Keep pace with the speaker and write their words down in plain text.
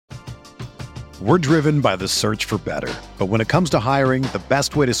We're driven by the search for better. But when it comes to hiring, the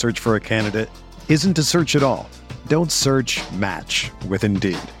best way to search for a candidate isn't to search at all. Don't search, match with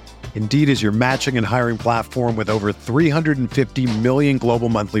Indeed. Indeed is your matching and hiring platform with over 350 million global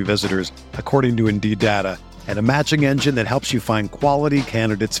monthly visitors, according to Indeed data, and a matching engine that helps you find quality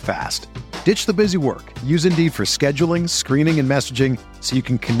candidates fast. Ditch the busy work. Use Indeed for scheduling, screening, and messaging so you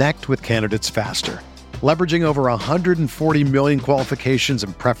can connect with candidates faster. Leveraging over 140 million qualifications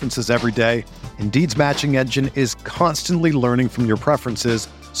and preferences every day, Indeed's matching engine is constantly learning from your preferences,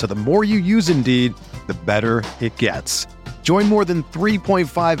 so the more you use Indeed, the better it gets. Join more than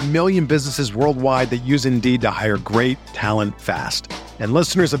 3.5 million businesses worldwide that use Indeed to hire great talent fast. And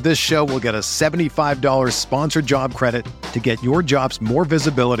listeners of this show will get a $75 sponsored job credit to get your jobs more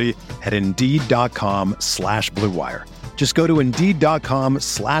visibility at Indeed.com/Blue Wire. Just go to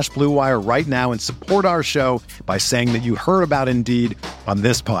Indeed.com/Blue Wire right now and support our show by saying that you heard about Indeed on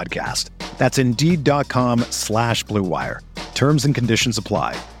this podcast. That's Indeed.com/Blue Wire. Terms and conditions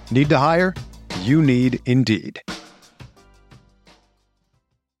apply. Need to hire? You need Indeed.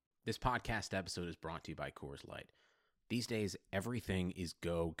 This podcast episode is brought to you by Coors Light. These days, everything is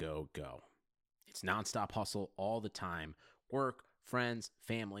go, go, go. It's nonstop hustle all the time. Work, friends,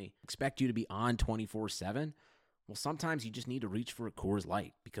 family, expect you to be on 24/7. Well, sometimes you just need to reach for a Coors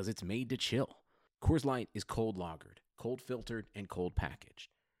Light because it's made to chill. Coors Light is cold lagered, cold filtered, and cold packaged.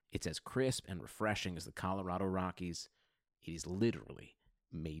 It's as crisp and refreshing as the Colorado Rockies. It is literally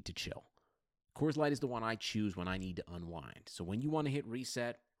made to chill. Coors Light is the one I choose when I need to unwind. So when you want to hit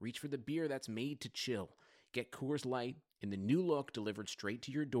reset, reach for the beer that's made to chill. Get Coors Light in the new look delivered straight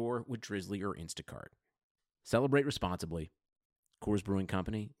to your door with Drizzly or Instacart. Celebrate responsibly. Coors Brewing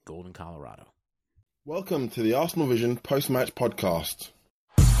Company, Golden, Colorado. Welcome to the Arsenal Vision post-match podcast.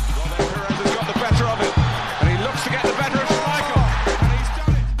 Well, Perez has got the better of it, and he looks to get the better of Schmeichel, and he's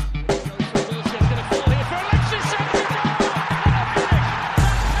done it. Wilshire's going to fall here for Alexis Henry,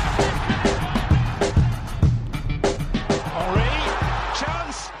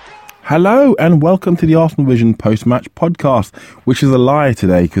 chance. Hello and welcome to the Arsenal Vision post-match podcast, which is a lie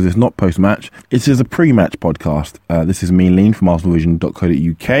today because it's not post-match. It is a pre-match podcast. This is me, Lean, from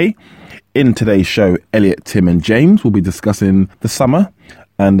arsenalvision.co.uk. In today's show, Elliot, Tim and James will be discussing the summer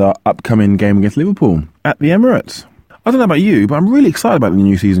and our upcoming game against Liverpool at the Emirates. I don't know about you, but I'm really excited about the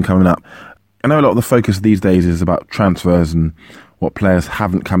new season coming up. I know a lot of the focus these days is about transfers and what players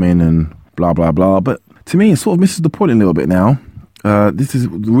haven't come in and blah, blah, blah. But to me, it sort of misses the point a little bit now. This is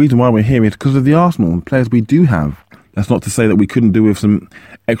the reason why we're here is because of the Arsenal players we do have. That's not to say that we couldn't do with some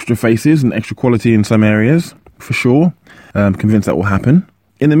extra faces and extra quality in some areas, for sure. I'm convinced that will happen.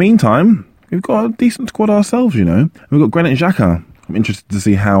 In the meantime, we've got a decent squad ourselves, you know. We've got Granit Xhaka. I'm interested to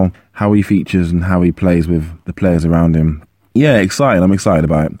see how he features and how he plays with the players around him. Yeah, excited. I'm excited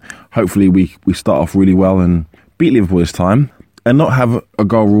about it. Hopefully we start off really well and beat Liverpool this time and not have a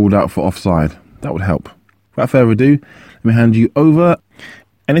goal ruled out for offside. That would help. Without further ado, let me hand you over.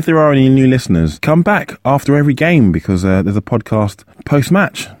 And if there are any new listeners, come back after every game because there's a podcast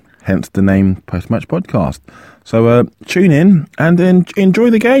post-match, hence the name Post-Match Podcast. So tune in and then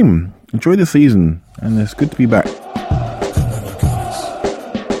enjoy the game. Enjoy the season. And it's good to be back.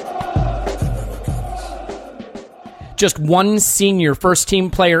 Just one senior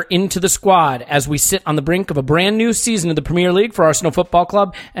first-team player into the squad as we sit on the brink of a brand new season of the Premier League for Arsenal Football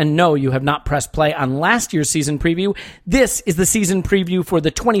Club. And no, you have not pressed play on last year's season preview. This is the season preview for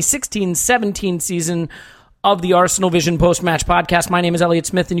the 2016-17 season of the Arsenal Vision post-match podcast. My name is Elliot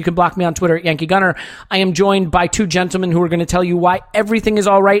Smith, and you can block me on Twitter at Yankee Gunner. I am joined by two gentlemen who are going to tell you why everything is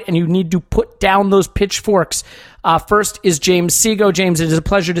all right and you need to put down those pitchforks. First is James Seago. James, it is a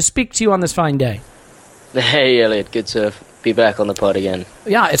pleasure to speak to you on this fine day. Hey, Elliot. Good to be back on the pod again.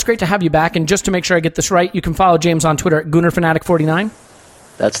 Yeah, it's great to have you back. And just to make sure I get this right, you can follow James on Twitter at GoonerFanatic49.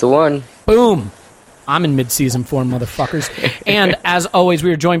 That's the one. Boom. I'm in mid-season form, motherfuckers. And as always,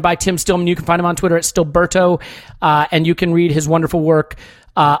 we are joined by Tim Stillman. You can find him on Twitter at Stillberto. And you can read his wonderful work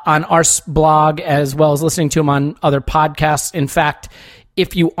on our blog as well as listening to him on other podcasts. In fact,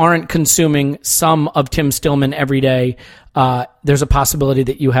 if you aren't consuming some of Tim Stillman every day, there's a possibility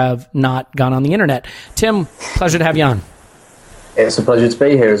that you have not gone on the internet. Tim, pleasure to have you on. It's a pleasure to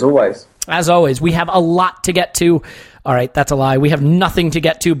be here, as always. As always, we have a lot to get to. All right, that's a lie. We have nothing to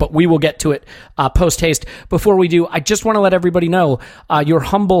get to, but we will get to it post-haste. Before we do, I just want to let everybody know your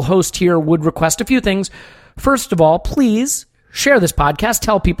humble host here would request a few things. First of all, please share this podcast.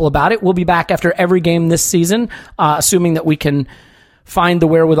 Tell people about it. We'll be back after every game this season, assuming that we can find the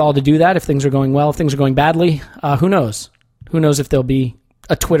wherewithal to do that. If things are going well, if things are going badly, who knows? Who knows if there'll be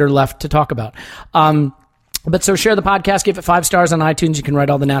a Twitter left to talk about. But so share the podcast, give it 5 stars on iTunes. You can write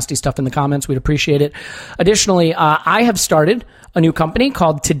all the nasty stuff in the comments. We'd appreciate it. Additionally, I have started a new company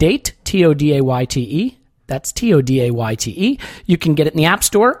called Todayte, Todayte. That's Todayte. You can get it in the App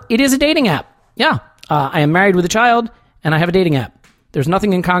Store. It is a dating app. Yeah. I am married with a child, and I have a dating app. There's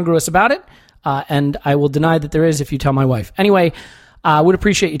nothing incongruous about it, and I will deny that there is if you tell my wife. Anyway, would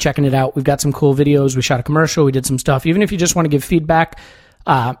appreciate you checking it out. We've got some cool videos. We shot a commercial. We did some stuff. Even if you just want to give feedback,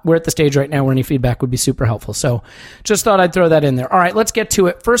 we're at the stage right now where any feedback would be super helpful. So just thought I'd throw that in there. All right, let's get to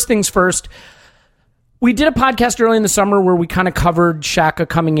it. First things first. We did a podcast early in the summer where we kind of covered Xhaka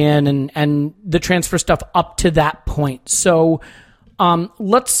coming in and the transfer stuff up to that point. So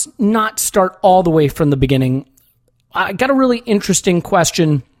let's not start all the way from the beginning. I got a really interesting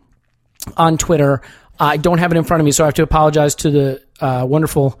question on Twitter. I don't have it in front of me, so I have to apologize to the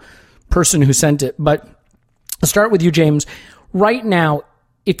wonderful person who sent it. But I'll start with you, James. Right now,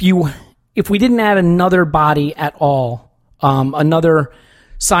 if we didn't add another body at all, another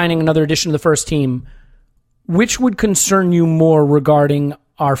signing, another addition to the first team, which would concern you more regarding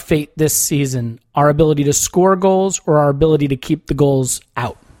our fate this season? Our ability to score goals or our ability to keep the goals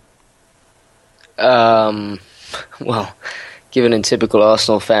out? Well, given in typical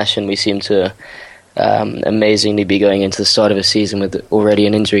Arsenal fashion, we seem to amazingly be going into the start of a season with already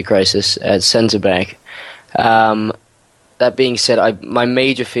an injury crisis at centre-back. That being said, my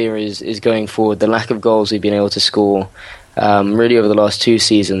major fear is going forward, the lack of goals we've been able to score really over the last 2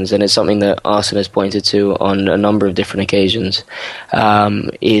 seasons, and it's something that Arsene has pointed to on a number of different occasions,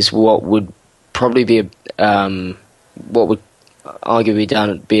 is what would probably be what would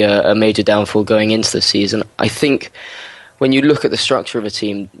arguably be a major downfall going into the season. I think when you look at the structure of a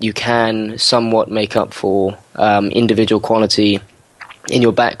team, you can somewhat make up for individual quality in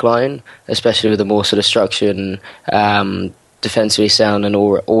your back line, especially with a more sort of structured and defensively sound and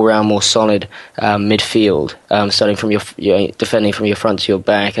all round more solid midfield, starting from your defending from your front to your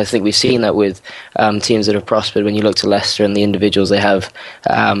back. I think we've seen that with teams that have prospered. When you look to Leicester and the individuals they have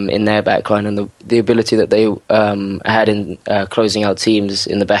in their back line and the ability that they had in closing out teams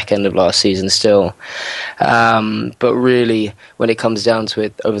in the back end of last season still. But really, when it comes down to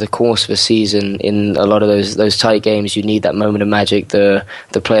it, over the course of a season, in a lot of those tight games, you need that moment of magic, the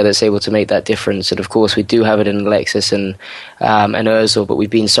player that's able to make that difference. And of course, we do have it in Alexis and Ozil, but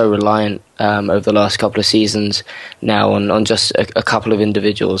we've been so reliant over the last couple of seasons now on just a couple of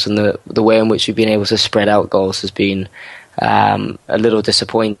individuals, and the way in which we've been able to spread out goals has been a little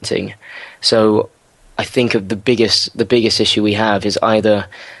disappointing. So I think of the biggest issue we have is either,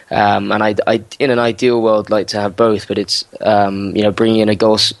 and I in an ideal world like to have both, but it's bringing in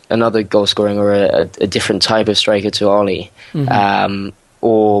another goal scoring or a different type of striker to Ollie. Mm-hmm.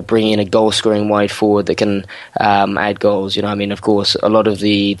 Or bringing in a goal-scoring wide forward that can add goals. Of course, a lot of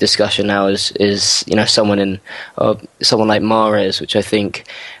the discussion now is someone like Mahrez, which I think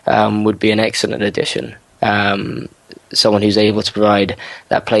would be an excellent addition. Someone who's able to provide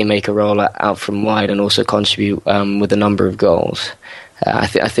that playmaker role out from wide and also contribute with a number of goals. I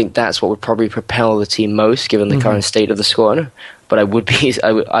think that's what would probably propel the team most, given the current state of the squad. But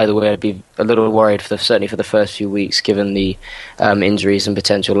either way, I'd be a little worried certainly for the first few weeks, given the injuries and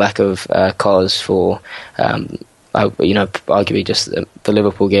potential lack of cause for, arguably just the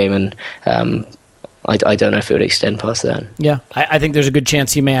Liverpool game, and I don't know if it would extend past that. Yeah, I think there's a good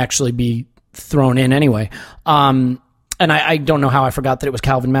chance he may actually be thrown in anyway. And I don't know how I forgot that it was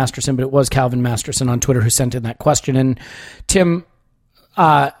Calvin Masterson, but it was Calvin Masterson on Twitter who sent in that question. And Tim,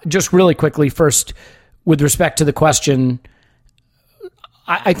 just really quickly, first, with respect to the question,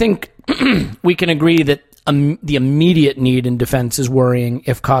 I think we can agree that the immediate need in defense is worrying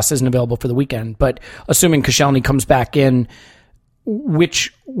if Koss isn't available for the weekend. But assuming Koscielny comes back in,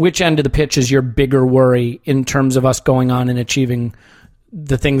 which end of the pitch is your bigger worry in terms of us going on and achieving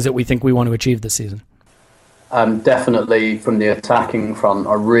the things that we think we want to achieve this season? Definitely from the attacking front,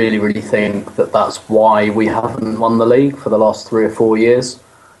 I really, really think that's why we haven't won the league for the last 3 or 4 years.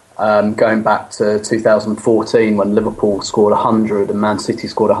 Going back to 2014 when Liverpool scored 100 and Man City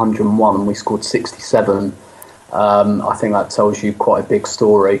scored 101 and we scored 67. I think that tells you quite a big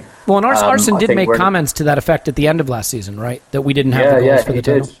story. Well, and Arsene did make comments to that effect at the end of last season, right? That we didn't have the goals for the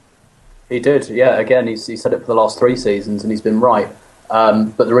title. He did. Yeah, again, he said it for the last 3 seasons and he's been right.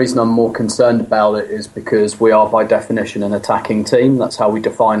 But the reason I'm more concerned about it is because we are by definition an attacking team. That's how we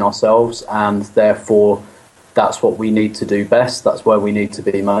define ourselves, and therefore that's what we need to do best. That's where we need to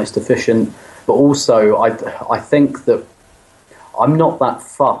be most efficient. But also, I think that I'm not that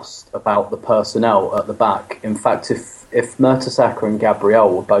fussed about the personnel at the back. In fact, if Mertesacker and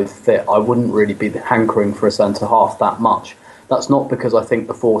Gabriel were both fit, I wouldn't really be hankering for a centre-half that much. that's not because I think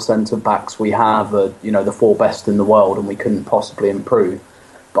the 4 centre-backs we have are, the 4 best in the world and we couldn't possibly improve.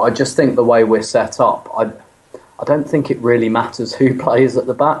 But I just think the way we're set up, I don't think it really matters who plays at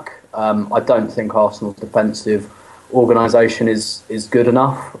the back. I don't think Arsenal's defensive organisation is good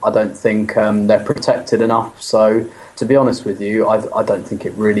enough. I don't think they're protected enough. So, to be honest with you, I don't think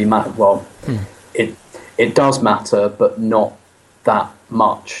it really matters. Well, it does matter, but not that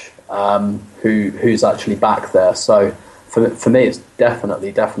much who's actually back there. So, for me, it's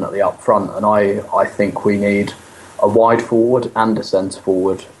definitely up front. And I think we need a wide forward and a centre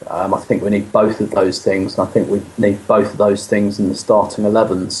forward. I think we need both of those things. And I think we need both of those things in the starting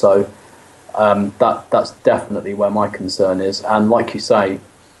 11. So that's definitely where my concern is. And like you say,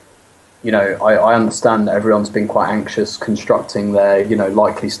 I understand that everyone's been quite anxious constructing their,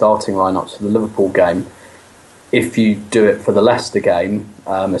 likely starting lineups for the Liverpool game. If you do it for the Leicester game,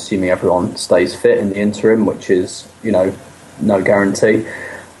 assuming everyone stays fit in the interim, which is, no guarantee,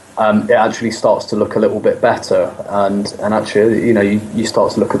 it actually starts to look a little bit better. And actually, you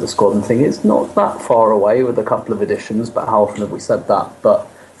start to look at the squad and think it's not that far away with a couple of additions, but how often have we said that? But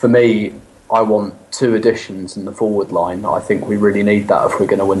for me, I want 2 additions in the forward line. I think we really need that if we're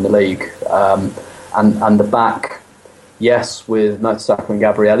going to win the league. And the back, yes, with Mertesacker and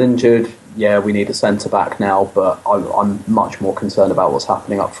Gabriel injured, yeah, we need a centre-back now, but I'm much more concerned about what's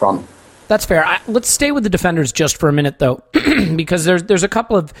happening up front. That's fair. Let's stay with the defenders just for a minute, though, because there's a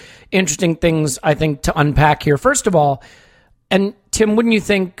couple of interesting things, I think, to unpack here. First of all, and Tim, wouldn't you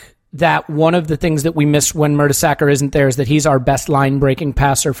think that one of the things that we miss when Mertesacker isn't there is that he's our best line-breaking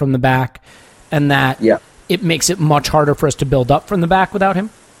passer from the back, and that it makes it much harder for us to build up from the back without him?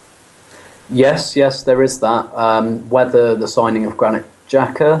 Yes, there is that. Whether the signing of Granit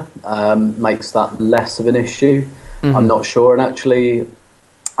Xhaka makes that less of an issue, I'm not sure. And actually,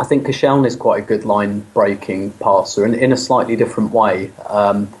 I think Koscielny is quite a good line-breaking passer in a slightly different way.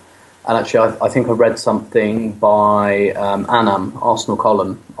 And actually, I think I read something by Anam, Arsenal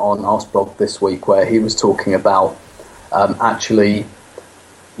column, on Arsblog this week, where he was talking about actually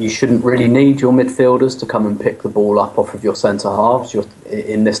you shouldn't really need your midfielders to come and pick the ball up off of your centre-halves.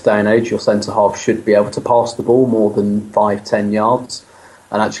 In this day and age, your centre-half should be able to pass the ball more than 5-10 yards.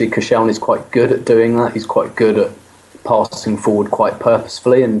 And actually, Koscielny is quite good at doing that. He's quite good at passing forward quite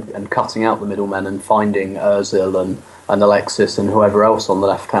purposefully and cutting out the middlemen and finding Ozil and Alexis and whoever else on the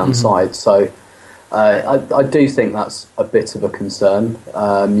left-hand side. So I do think that's a bit of a concern,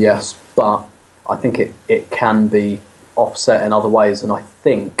 yes, but I think it can be offset in other ways, and I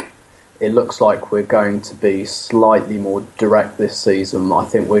think it looks like we're going to be slightly more direct this season. I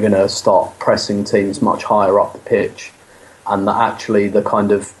think we're going to start pressing teams much higher up the pitch, and that actually the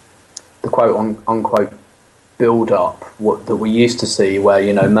kind of the quote-unquote build-up that we used to see, where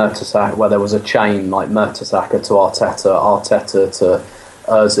Mertesacker, where there was a chain like Mertesacker to Arteta to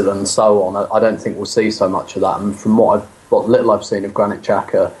Ozil and so on. I don't think we'll see so much of that. And from what little I've seen of Granit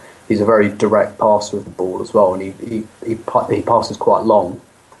Xhaka, he's a very direct passer of the ball as well, and he passes quite long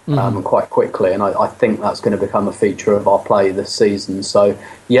and quite quickly. And I think that's going to become a feature of our play this season. So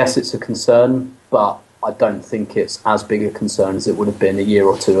yes, it's a concern, but I don't think it's as big a concern as it would have been a year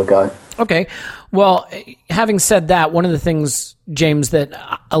or two ago. Okay. Well, having said that, one of the things, James, that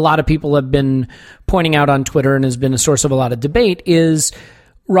a lot of people have been pointing out on Twitter and has been a source of a lot of debate is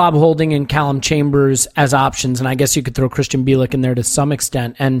Rob Holding and Callum Chambers as options. And I guess you could throw Christian Bielik in there to some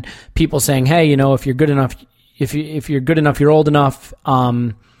extent. And people saying, hey, if you're good enough, if you're good enough, you're old enough.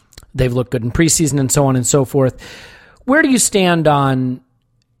 They've looked good in preseason and so on and so forth. Where do you stand on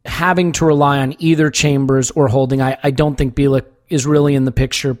having to rely on either Chambers or Holding? I don't think Bielik is really in the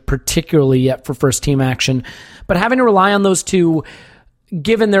picture, particularly yet for first team action. But having to rely on those two,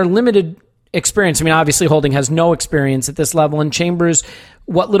 given their limited experience, I mean, obviously Holding has no experience at this level, and Chambers,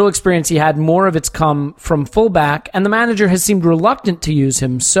 what little experience he had, more of it's come from fullback, and the manager has seemed reluctant to use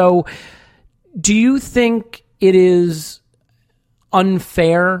him. So do you think it is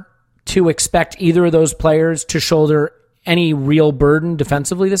unfair to expect either of those players to shoulder any real burden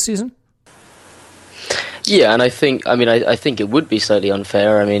defensively this season? Yeah, and I think it would be slightly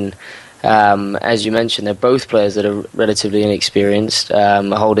unfair. I mean, as you mentioned, they're both players that are relatively inexperienced.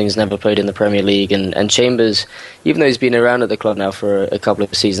 Holding's never played in the Premier League, and Chambers, even though he's been around at the club now for a couple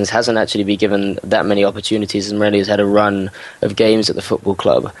of seasons, hasn't actually been given that many opportunities and really has had a run of games at the football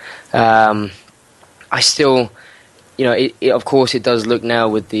club. I still, of course, it does look now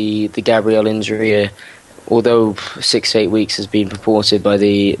with the Gabriel injury although 6 to 8 weeks has been purported by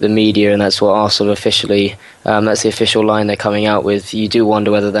the media, and that's what Arsenal officially, that's the official line they're coming out with, you do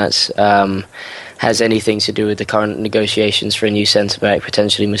wonder whether that's has anything to do with the current negotiations for a new centre-back,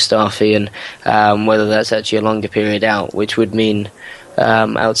 potentially Mustafi, and whether that's actually a longer period out, which would mean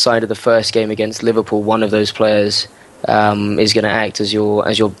outside of the first game against Liverpool, one of those players is going to act as your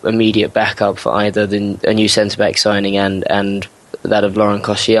immediate backup for either a new centre-back signing and that of Laurent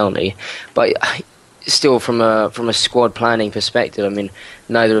Koscielny. But still, from a squad planning perspective, I mean,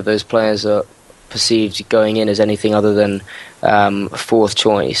 neither of those players are perceived going in as anything other than fourth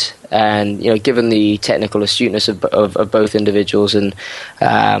choice. And given the technical astuteness of both individuals, and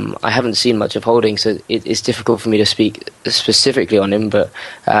I haven't seen much of Holding, so it's difficult for me to speak specifically on him. But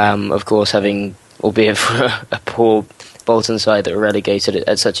of course, having, albeit for a poor Bolton side that were relegated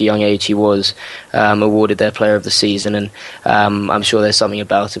at such a young age, he was awarded their Player of the Season, and I'm sure there's something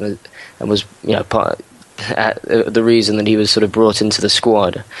about him and was part the reason that he was sort of brought into the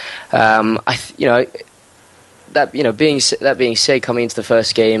squad. That being said, coming into the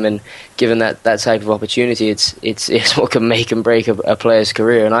first game and given that type of opportunity, it's what can make and break a player's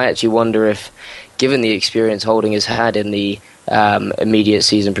career. And I actually wonder if, given the experience Holding has had in the immediate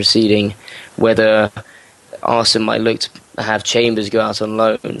season preceding, whether Arsenal might look to have Chambers go out on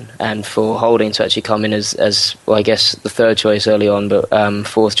loan and for Holding to actually come in as well, I guess the third choice early on, but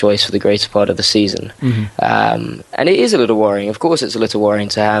fourth choice for the greater part of the season. Mm-hmm. And it is a little worrying. Of course, it's a little worrying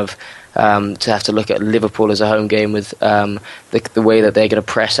to have to look at Liverpool as a home game with the way that they're going to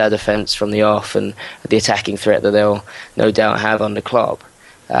press our defence from the off and the attacking threat that they'll no doubt have under Klopp.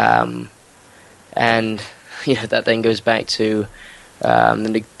 And that then goes back to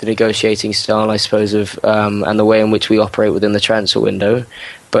the negotiating style, I suppose, of and the way in which we operate within the transfer window.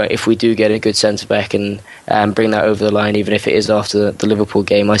 But if we do get a good centre-back and bring that over the line, even if it is after the Liverpool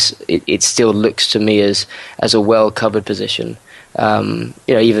game, it still looks to me as a well-covered position.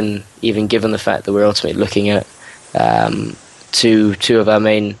 Even given the fact that we're ultimately looking at two of our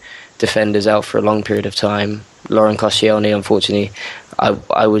main defenders out for a long period of time. Laurent Koscielny, unfortunately,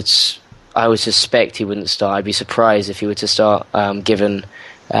 I would suspect he wouldn't start. I'd be surprised if he were to start, given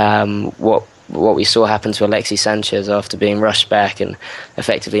what we saw happen to Alexis Sanchez after being rushed back and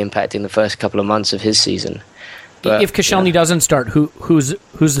effectively impacting the first couple of months of his season. But, if Koscielny doesn't start, who's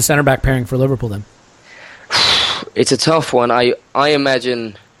the centre back pairing for Liverpool then? It's a tough one. I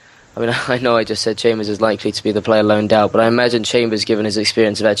imagine. I mean, I know I just said Chambers is likely to be the player loaned out, but I imagine Chambers, given his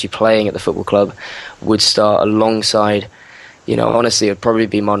experience of actually playing at the football club, would start alongside. Honestly, it would probably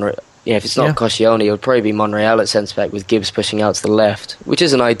be Monreal. If it's not Koscielny, it would probably be Monreal at centre-back with Gibbs pushing out to the left, which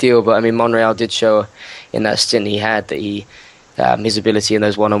isn't ideal, but I mean, Monreal did show in that stint he had that his ability in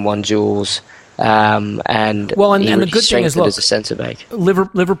those one-on-one duels, and the good thing is, look, as a centre-back.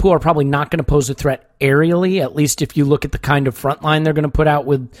 Liverpool are probably not going to pose a threat aerially, at least if you look at the kind of front line they're going to put out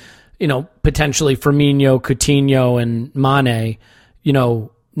with, potentially Firmino, Coutinho, and Mane.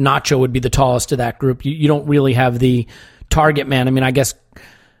 Nacho would be the tallest of that group. You don't really have the target man. I mean, I guess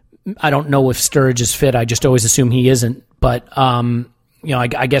I don't know if Sturridge is fit. I just always assume he isn't. But,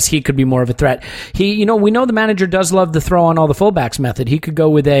 I guess he could be more of a threat. We know the manager does love the throw on all the fullbacks method. He could go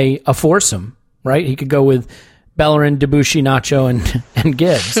with a foursome, right? He could go with Bellerin, Debuchy, Nacho, and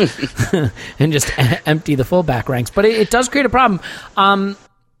Gibbs and just empty the fullback ranks. But it does create a problem.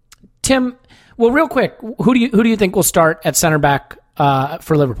 Tim, well, real quick, who do you think will start at center back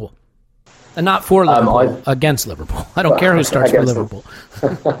for Liverpool? And not for Liverpool, against Liverpool. I don't care who starts for Liverpool.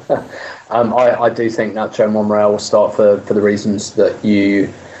 I do think Nacho Monreal will start for the reasons that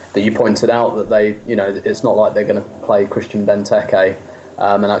you pointed out, that they, it's not like they're going to play Christian Benteke.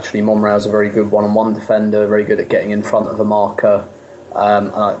 And actually, Monreal's a very good one-on-one defender, very good at getting in front of a marker.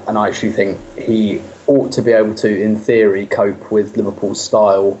 And I actually think he ought to be able to, in theory, cope with Liverpool's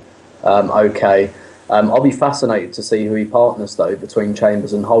style. Okay. I'll be fascinated to see who he partners, though, between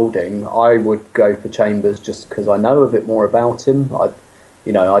Chambers and Holding. I would go for Chambers just because I know a bit more about him. I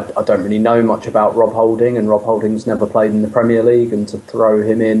don't really know much about Rob Holding, and Rob Holding's never played in the Premier League, and to throw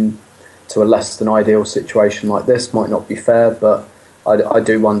him in to a less than ideal situation like this might not be fair, but I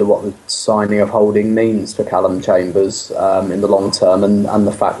do wonder what the signing of Holding means for Callum Chambers in the long term, and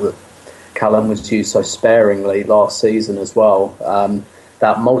the fact that Callum was used so sparingly last season as well.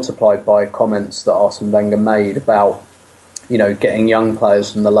 That multiplied by comments that Arsene Wenger made about, getting young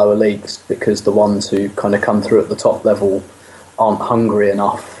players from the lower leagues because the ones who kind of come through at the top level aren't hungry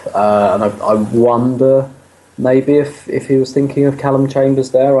enough. And I wonder maybe if he was thinking of Callum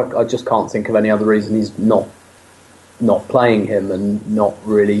Chambers there. I just can't think of any other reason he's not playing him and not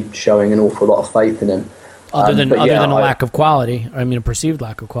really showing an awful lot of faith in him. Other than a lack of quality. I mean, a perceived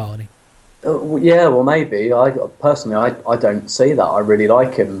lack of quality. Yeah, well, maybe. I personally, I don't see that. I really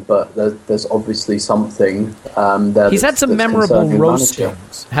like him, but there's obviously something there. He's had some memorable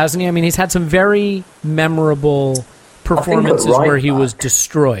roastings, hasn't he? I mean, he's had some very memorable performances where he was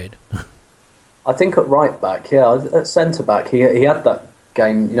destroyed. I think at right back, at centre back, he had that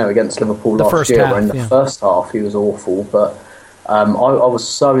game, against Liverpool last year. Where in the first half, he was awful, but I was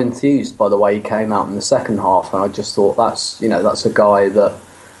so enthused by the way he came out in the second half, and I just thought that's a guy that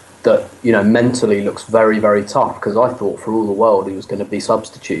mentally looks very, very tough, because I thought for all the world he was going to be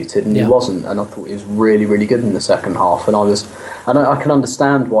substituted, and he wasn't, and I thought he was really, really good in the second half, and I can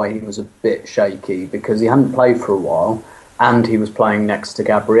understand why he was a bit shaky, because he hadn't played for a while, and he was playing next to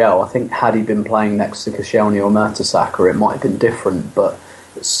Gabriel. I think had he been playing next to Koscielny or Mertesacker, it might have been different, but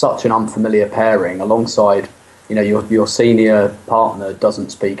it's such an unfamiliar pairing, alongside, your senior partner doesn't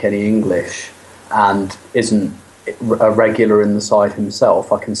speak any English, and isn't a regular in the side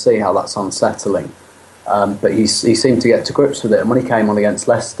himself. I can see how that's unsettling, but he seemed to get to grips with it. And when he came on against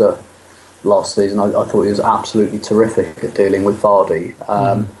Leicester last season, I thought he was absolutely terrific at dealing with Vardy.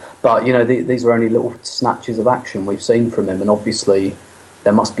 But these are only little snatches of action we've seen from him, and obviously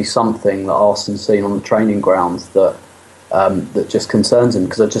there must be something that Arsenal's seen on the training grounds that just concerns him,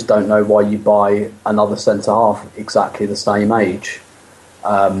 because I just don't know why you buy another centre half exactly the same age.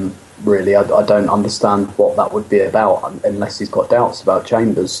 Really, I don't understand what that would be about, unless he's got doubts about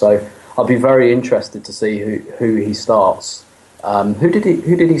Chambers. So I'll be very interested to see who he starts. Who did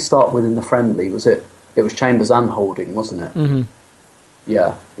he start with in the friendly? It was Chambers and Holding, wasn't it? Mm-hmm.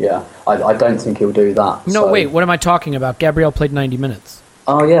 Yeah. I don't think he'll do that. No, wait, what am I talking about? Gabriel played 90 minutes.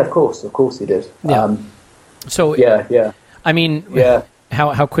 Oh yeah, of course he did. Yeah. Yeah. I mean,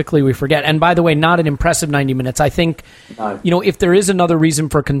 how quickly we forget. And by the way, not an impressive 90 minutes. I think, if there is another reason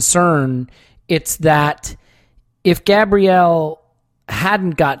for concern, it's that if Gabriel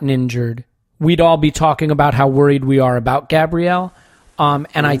hadn't gotten injured, we'd all be talking about how worried we are about Gabriel.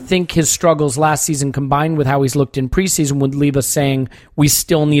 And I think his struggles last season, combined with how he's looked in preseason, would leave us saying we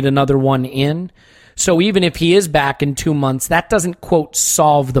still need another one in. So even if he is back in 2 months, that doesn't, quote,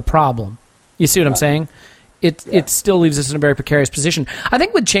 solve the problem. You see what I'm saying? It still leaves us in a very precarious position. I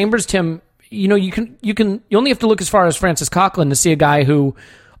think with Chambers, Tim, you only have to look as far as Francis Coquelin to see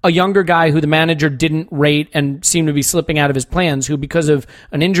a younger guy who the manager didn't rate and seemed to be slipping out of his plans, who because of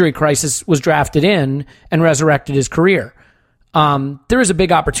an injury crisis was drafted in and resurrected his career. There is a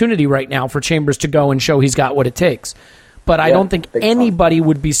big opportunity right now for Chambers to go and show he's got what it takes. But I don't think anybody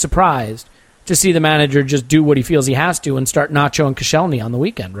would be surprised to see the manager just do what he feels he has to and start Nacho and Koscielny on the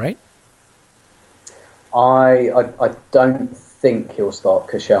weekend, right? I don't think he'll start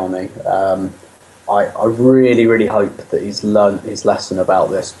Koscielny. I really, really hope that he's learned his lesson about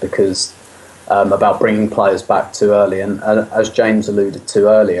this, because about bringing players back too early. And as James alluded to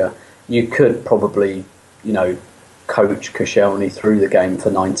earlier, you could probably, coach Koscielny through the game for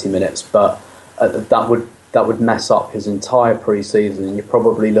 90 minutes, but that would mess up his entire pre-season, and you're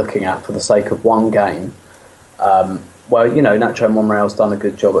probably looking at, for the sake of one game, Nacho Monreal's done a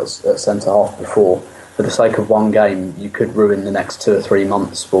good job at centre-half before. For the sake of one game, you could ruin the next 2 or 3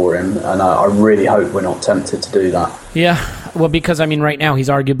 months for him, and I really hope we're not tempted to do that. Yeah, well, because, right now he's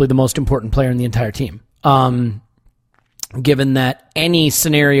arguably the most important player in the entire team. Given that any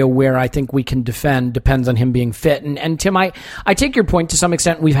scenario where I think we can defend depends on him being fit. And Tim, I take your point to some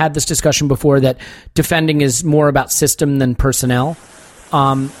extent. We've had this discussion before that defending is more about system than personnel.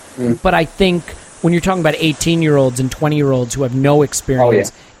 But I think when you're talking about 18-year-olds and 20-year-olds who have no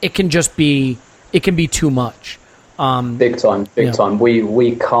experience, it can be too much. Big time.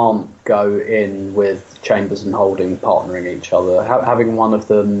 We can't go in with Chambers and Holding partnering each other. Having one of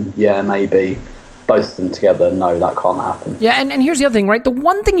them, maybe. Both of them together, no, that can't happen. Yeah, and here's the other thing, right? The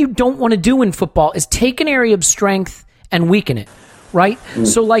one thing you don't want to do in football is take an area of strength and weaken it, right?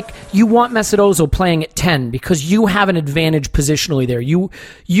 So, you want Mesut Ozil playing at 10 because you have an advantage positionally there. You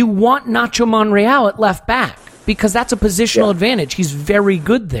want Nacho Monreal at left back because that's a positional advantage. He's very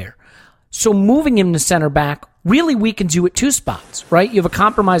good there. So moving him to center back really weakens you at 2 spots, right? You have a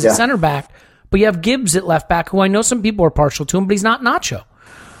compromise at center back, but you have Gibbs at left back, who I know some people are partial to him, but he's not Nacho.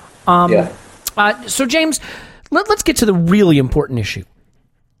 So, James, let's get to the really important issue.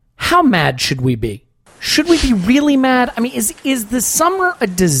 How mad should we be? Should we be really mad? Is the summer a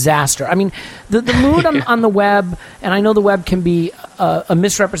disaster? The mood on the web, and I know the web can be a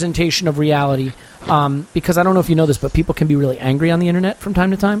misrepresentation of reality, because I don't know if you know this, but people can be really angry on the internet from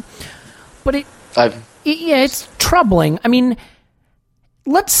time to time. But it's troubling.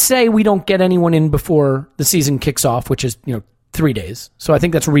 Let's say we don't get anyone in before the season kicks off, which is 3 days. So I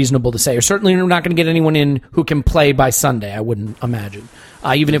think that's reasonable to say. Or certainly we're not going to get anyone in who can play by Sunday, I wouldn't imagine.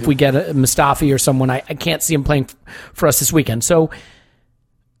 Even if we get a Mustafi or someone, I can't see him playing for us this weekend. So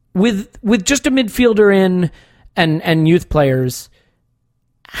with just a midfielder in and youth players,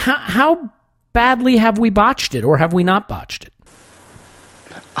 how badly have we botched it, or have we not botched it?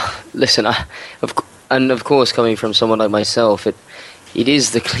 Listen, of course, coming from someone like myself, it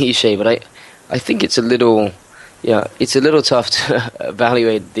is the cliche, but I think it's a little tough to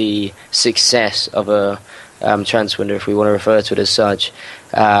evaluate the success of a transfer window, if we want to refer to it as such,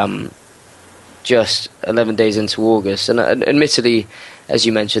 just 11 days into August. And admittedly, as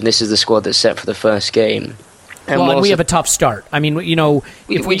you mentioned, this is the squad that's set for the first game. And we have a tough start. I mean, we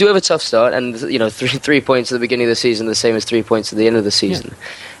do have a tough start, and 3 points at the beginning of the season, the same as 3 points at the end of the season. Yeah.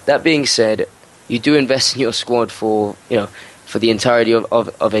 That being said, you do invest in your squad for the entirety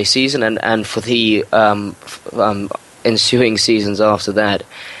of a season and for the ensuing seasons after that.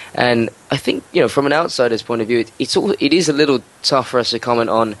 And I think, from an outsider's point of view, it is a little tough for us to comment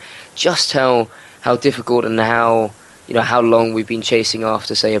on just how difficult and how long we've been chasing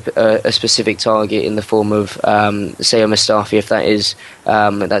after, say, a specific target in the form of, say, a Mustafi, if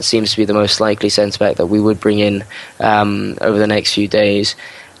that seems to be the most likely centre-back that we would bring in over the next few days,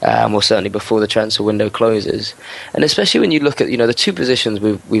 or certainly before the transfer window closes. And especially when you look at, the two positions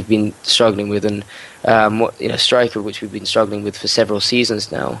we've been struggling with, and striker, which we've been struggling with for several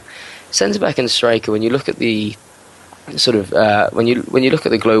seasons now. Centre-back and striker, when you look at the sort of when you look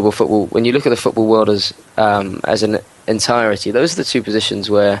at the global football, when you look at the football world as an entirety, those are the two positions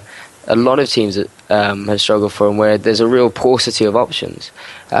where a lot of teams have struggled for, and where there's a real paucity of options.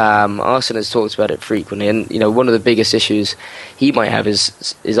 Arsene has talked about it frequently, and one of the biggest issues he might have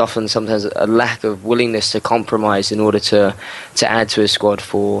is often sometimes a lack of willingness to compromise in order to add to his squad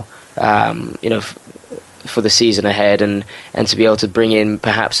for for the season ahead, and to be able to bring in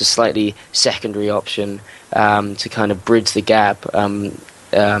perhaps a slightly secondary option to kind of bridge the gap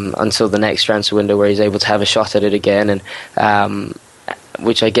until the next transfer window, where he's able to have a shot at it again, and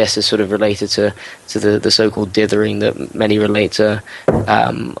which I guess is sort of related to the so-called dithering that many relate to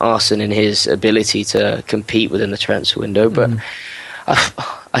Arsene in his ability to compete within the transfer window. But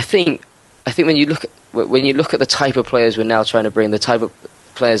I think when you look at the type of players we're now trying to bring, the type of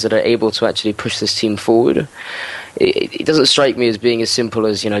players that are able to actually push this team forward, it doesn't strike me as being as simple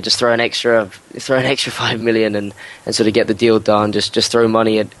as just throw an extra 5 million and sort of get the deal done. Just throw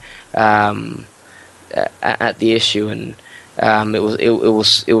money at the issue, and it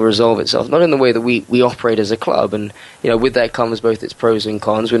will resolve itself. Not in the way that we operate as a club, and with that comes both its pros and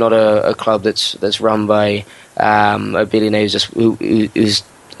cons. We're not a club that's run by a billionaire who's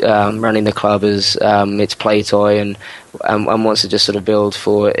running the club as its play toy and wants to just sort of build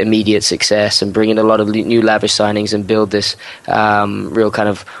for immediate success and bring in a lot of new lavish signings and build this real kind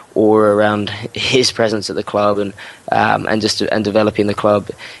of aura around his presence at the club and developing the club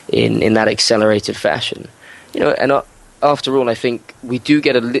in that accelerated fashion. And after all, I think we do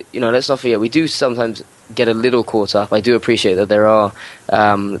get let's not forget, we do sometimes get a little caught up. I do appreciate that there are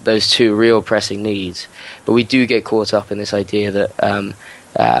those two real pressing needs, but we do get caught up in this idea that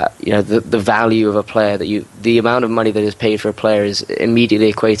the value of a player, the amount of money that is paid for a player is immediately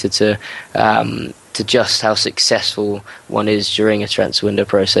equated to just how successful one is during a transfer window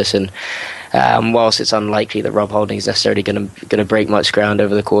process. And whilst it's unlikely that Rob Holding is necessarily going to break much ground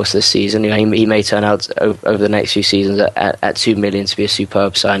over the course of this season, he may turn out over the next few seasons at 2 million to be a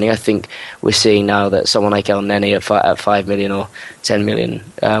superb signing. I think we're seeing now that someone like El Neni at 5 million or 10 million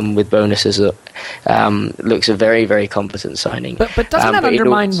with bonuses looks a very, very competent signing. But doesn't that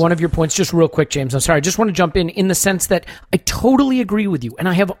undermine one of your points? Just real quick, James. I'm sorry. I just want to jump in the sense that I totally agree with you, and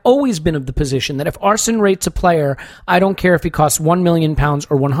I have always been of the position that if Arsene rates a player, I don't care if he costs £1 million or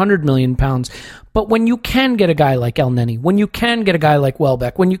 £100 million. But when you can get a guy like El Neni, when you can get a guy like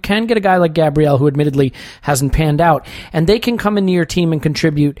Welbeck, when you can get a guy like Gabriel, who admittedly hasn't panned out, and they can come into your team and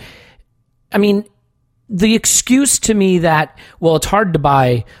contribute, I mean, the excuse to me that, well, it's hard to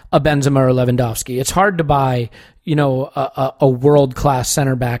buy a Benzema or Lewandowski, it's hard to buy, a world-class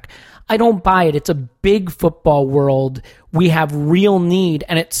center back, I don't buy it. It's a big football world. We have real need.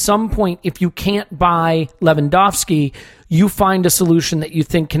 And at some point, if you can't buy Lewandowski, you find a solution that you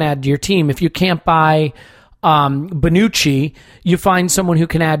think can add to your team. If you can't buy Bonucci, you find someone who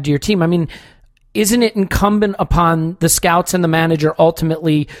can add to your team. I mean, isn't it incumbent upon the scouts and the manager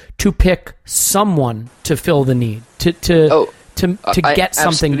ultimately to pick someone to fill the need, to get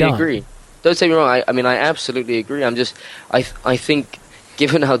something done? I absolutely agree. Don't take me wrong. I absolutely agree. I think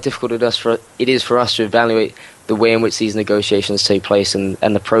given how difficult it is for us to evaluate the way in which these negotiations take place and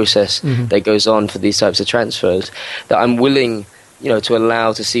the process that goes on for these types of transfers, that I'm willing, to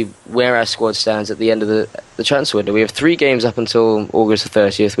allow to see where our squad stands at the end of the transfer window. We have 3 games up until August the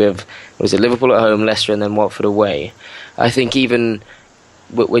 30th. We have, Liverpool at home, Leicester, and then Watford away. I think even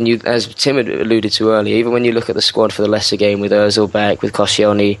when you, as Tim had alluded to earlier, even when you look at the squad for the Leicester game with Ozil back, with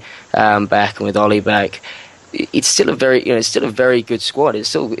Koscielny back, and with Ollie back, it's still a very good squad. It's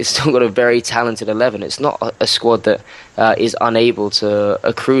still got a very talented 11. It's not a squad that is unable to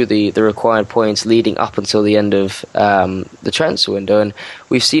accrue the required points leading up until the end of the transfer window. And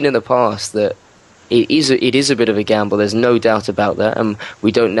we've seen in the past that it is a bit of a gamble. There's no doubt about that, and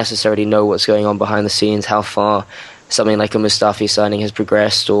we don't necessarily know what's going on behind the scenes, how far something like a Mustafi signing has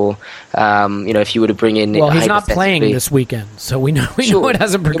progressed, or if you were to bring in. Well, he's not playing this weekend, so we know it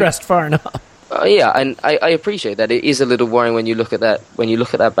hasn't progressed far enough. Yeah, and I appreciate that. It is a little worrying when you look at that. When you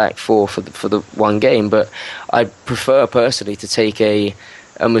look at that back four for the one game, but I prefer personally to take a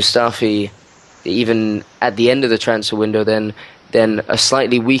Mustafi even at the end of the transfer window than a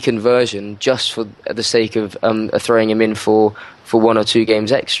slightly weakened version just for the sake of throwing him in for 1 or 2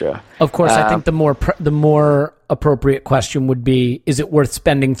 games extra. Of course, I think the more appropriate question would be: is it worth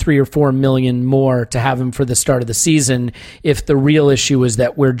spending $3 or $4 million more to have him for the start of the season if the real issue is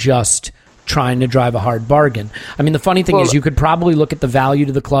that we're just trying to drive a hard bargain? I mean, the funny thing is you could probably look at the value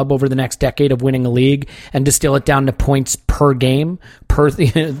to the club over the next decade of winning a league and distill it down to points per game, per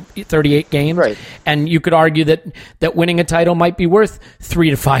 38 games. Right. And you could argue that winning a title might be worth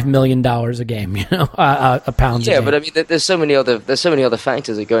 $3 to $5 million a game, a pounds a game. Yeah, but I mean, there's so many other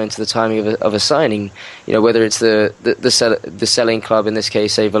factors that go into the timing of a signing. Whether it's the selling club, in this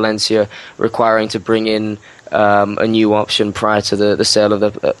case, say Valencia, requiring to bring in a new option prior to the sale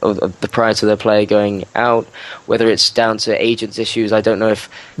of prior to their player going out, whether it's down to agents issues. I don't know if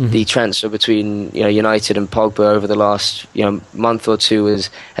the transfer between United and Pogba over the last month or two has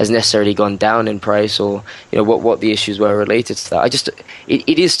necessarily gone down in price, or what the issues were related to that.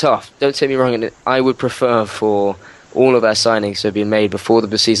 It is tough. Don't take me wrong, and I would prefer for all of our signings to have been made before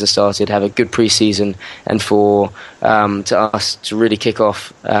the season started, have a good pre-season, and for to us to really kick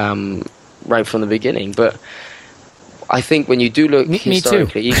off right from the beginning. But I think when you do look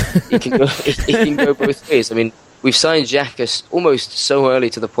historically, it can go both ways. I mean, we've signed Xhaka almost so early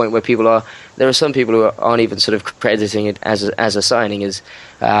to the point where there are some people who aren't even sort of crediting it as a signing.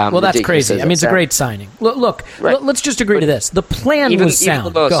 Well, that's crazy. I mean, it's a great signing. Look, right. Let's just agree to this. The plan was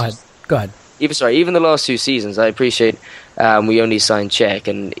sound. Go ahead. Even the last 2 seasons, I appreciate we only signed Cech,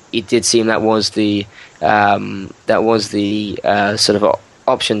 and it did seem that was the sort of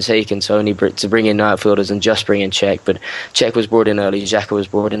option taken to bring in outfielders and just bring in Cech. But Cech was brought in early, Xhaka was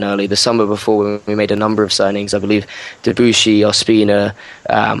brought in early. The summer before, we made a number of signings. I believe Debuchy, Ospina,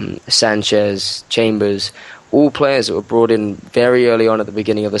 Sanchez, Chambers, all players that were brought in very early on at the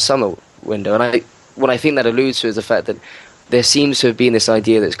beginning of the summer window. And what I think that alludes to is the fact that there seems to have been this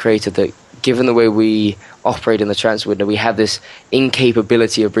idea that's created that, given the way we operate in the transfer window, we have this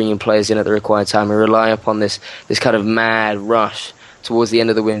incapability of bringing players in at the required time. We rely upon this kind of mad rush towards the end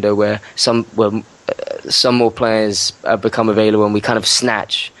of the window where some more players become available, and we kind of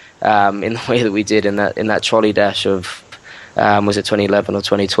snatch in the way that we did in that trolley dash of was it 2011 or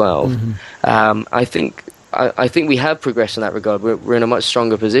 2012. I think we have progressed in that regard. We're in a much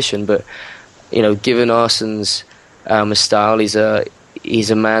stronger position, but given Arsene's style, he's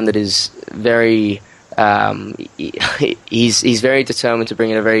a man that is very he's very determined to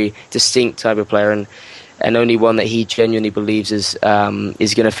bring in a very distinct type of player, and only one that he genuinely believes is going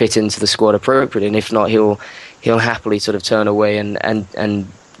to fit into the squad appropriately. And if not, he'll happily sort of turn away and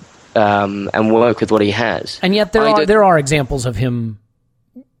work with what he has. And yet there are examples of him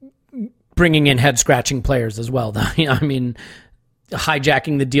bringing in head-scratching players as well. I mean,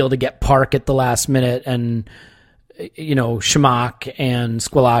 hijacking the deal to get Park at the last minute, and Shamak and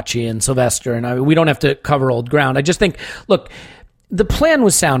Squillaci and Sylvester. And we don't have to cover old ground. I just think, look, the plan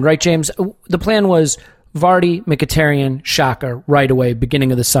was sound, right, James? The plan was Vardy, Mkhitaryan, Xhaka right away,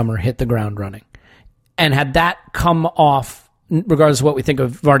 beginning of the summer, hit the ground running. And had that come off, regardless of what we think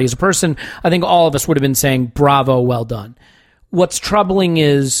of Vardy as a person, I think all of us would have been saying, bravo, well done. What's troubling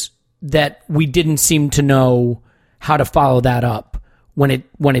is that we didn't seem to know how to follow that up when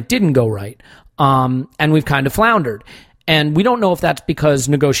it didn't go right. And we've kind of floundered. And we don't know if that's because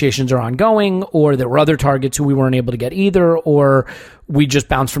negotiations are ongoing, or there were other targets who we weren't able to get either, or we just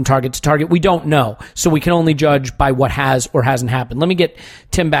bounced from target to target. We don't know. So we can only judge by what has or hasn't happened. Let me get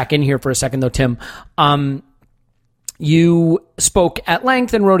Tim back in here for a second, though. Tim, You spoke at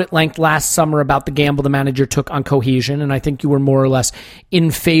length and wrote at length last summer about the gamble the manager took on cohesion, and I think you were more or less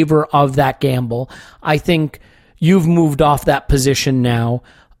in favor of that gamble. I think you've moved off that position now.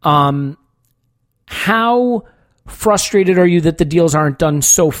 How frustrated are you that the deals aren't done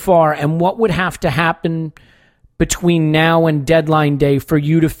so far, and what would have to happen between now and deadline day for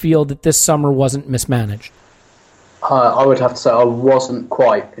you to feel that this summer wasn't mismanaged? I would have to say I wasn't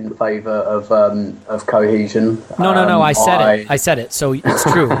quite in favour of cohesion. No. I said it. So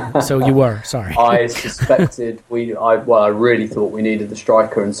it's true. So you were. Sorry. I suspected I really thought we needed the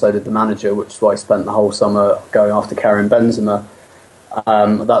striker, and so did the manager, which is why I spent the whole summer going after Karim Benzema.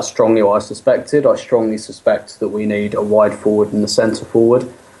 That's strongly what I suspected. I strongly suspect that we need a wide forward and a centre forward.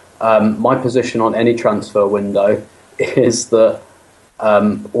 My position on any transfer window is that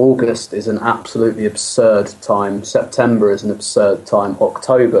August is an absolutely absurd time. September is an absurd time.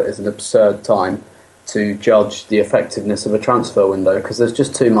 October is an absurd time to judge the effectiveness of a transfer window, because there's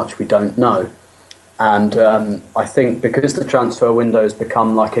just too much we don't know. And I think because the transfer window has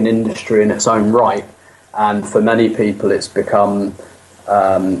become like an industry in its own right, and for many people it's become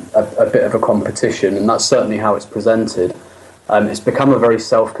a bit of a competition, and that's certainly how it's presented. It's become a very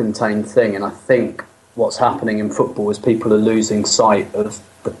self-contained thing, and I think what's happening in football is people are losing sight of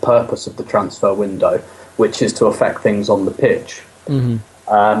the purpose of the transfer window, which is to affect things on the pitch. Mm-hmm.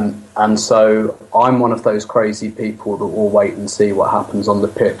 And so I'm one of those crazy people that will wait and see what happens on the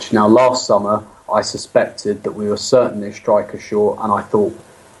pitch. Now, last summer, I suspected that we were certainly a striker short, and I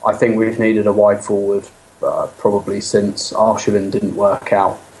think we've needed a wide forward probably since Arshavin didn't work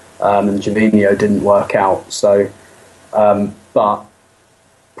out and Gervinho didn't work out. So, but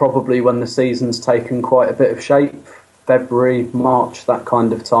probably when the season's taken quite a bit of shape, February, March, that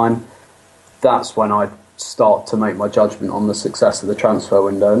kind of time, that's when I start to make my judgment on the success of the transfer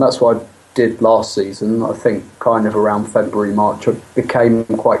window. And that's what I did last season. I think kind of around February, March, I became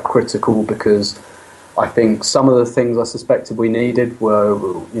quite critical, because I think some of the things I suspected we needed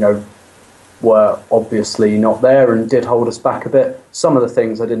were obviously not there and did hold us back a bit. Some of the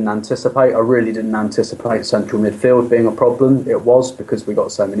things I didn't anticipate. I really didn't anticipate central midfield being a problem. It was, because we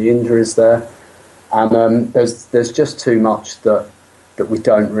got so many injuries there. And there's just too much that we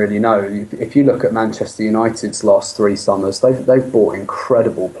don't really know. If you look at Manchester United's last 3 summers, they've bought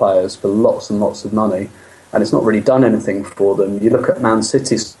incredible players for lots and lots of money, and it's not really done anything for them. You look at Man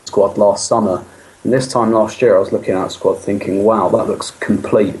City's squad last summer, and this time last year I was looking at a squad thinking, wow, that looks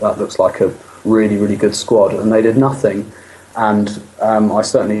complete, that looks like a really, really good squad, and they did nothing. And I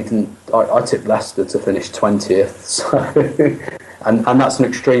certainly didn't. I tipped Leicester to finish 20th, so and that's an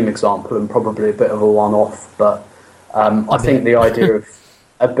extreme example and probably a bit of a one-off. But I think the idea of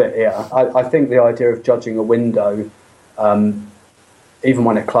I think the idea of judging a window, even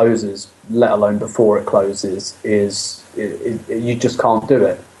when it closes, let alone before it closes, is you just can't do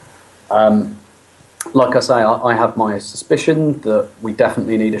it. Like I say, I have my suspicion that we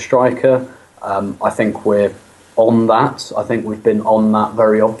definitely need a striker. I think we're on that. I think we've been on that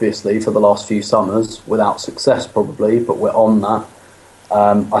very obviously for the last few summers, without success probably, but we're on that.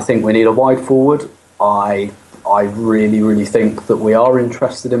 I think we need a wide forward. I really, really think that we are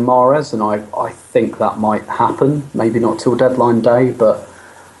interested in Mahrez, and I think that might happen. Maybe not till deadline day, but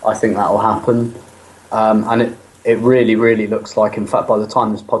I think that will happen. And it really, really looks like, in fact, by the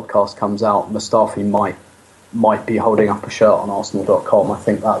time this podcast comes out, Mustafi might be holding up a shirt on Arsenal.com. I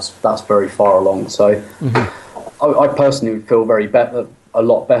think that's very far along. So I personally would feel a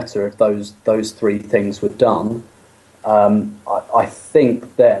lot better if those 3 things were done. I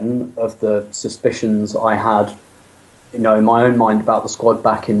think then of the suspicions I had, in my own mind about the squad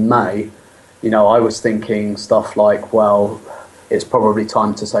back in May, I was thinking stuff like, well, it's probably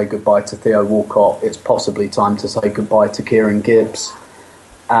time to say goodbye to Theo Walcott. It's possibly time to say goodbye to Kieran Gibbs.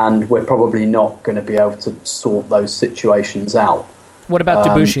 And we're probably not going to be able to sort those situations out. What about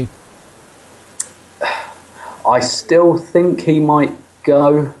Debuchy? I still think he might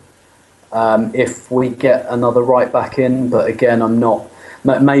go if we get another right back in. But again, I'm not.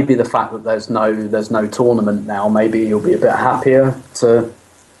 Maybe the fact that there's no tournament now, maybe he'll be a bit happier to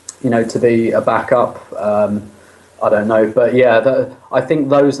be a backup. I don't know, but yeah, I think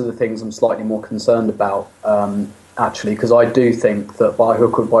those are the things I'm slightly more concerned about. Actually, because I do think that by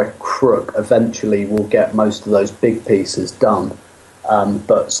hook or by crook, eventually we'll get most of those big pieces done.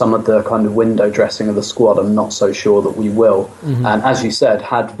 But some of the kind of window dressing of the squad, I'm not so sure that we will. Mm-hmm. And as you said,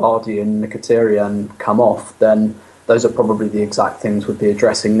 had Vardy and Mkhitaryan come off, then those are probably the exact things we'd be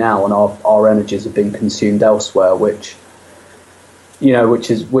addressing now, and our energies have been consumed elsewhere, which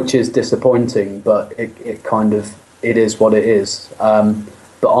is disappointing. But it is what it is.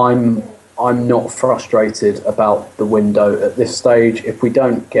 But I'm not frustrated about the window at this stage. If we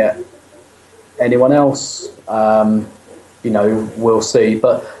don't get anyone else, we'll see.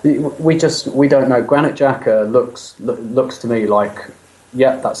 But we don't know. Granit Xhaka looks to me like,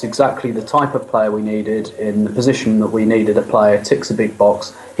 yeah, that's exactly the type of player we needed in the position that we needed a player. Ticks a big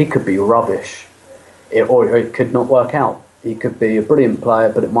box. He could be rubbish, or it could not work out. He could be a brilliant player,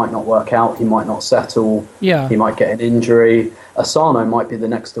 but it might not work out. He might not settle. Yeah. He might get an injury. Asano might be the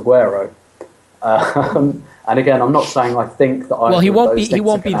next Aguero. And again, I'm not saying I think that. Well, he won't be. He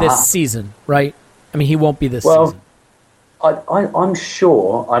won't be this season, right? I mean, he won't be this season. I'm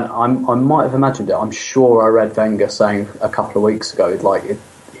sure. I might have imagined it. I'm sure I read Wenger saying a couple of weeks ago,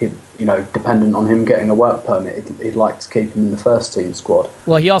 dependent on him getting a work permit, he'd like to keep him in the first team squad.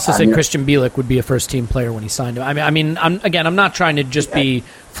 Well, he also said Christian Bielik would be a first team player when he signed him. I'm not trying to just be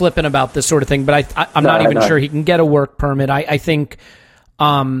flippant about this sort of thing, but I'm not even sure he can get a work permit. I think.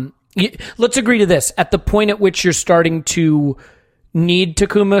 Let's agree to this. At the point at which you're starting to need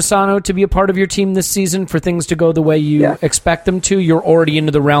Takuma Asano to be a part of your team this season for things to go the way you expect them to, you're already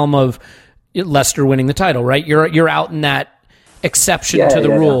into the realm of Leicester winning the title, right? You're out in that exception to the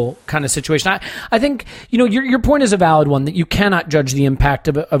rule kind of situation. I think your point is a valid one, that you cannot judge the impact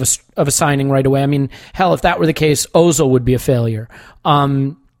of a signing right away. I mean, hell, if that were the case, Ozil would be a failure.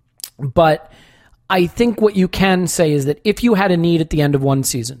 But I think what you can say is that if you had a need at the end of one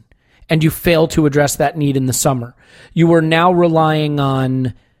season and you fail to address that need in the summer, you are now relying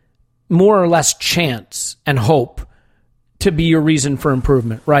on more or less chance and hope to be your reason for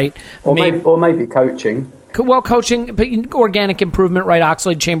improvement, right? Or maybe coaching. Well, coaching, but organic improvement, right?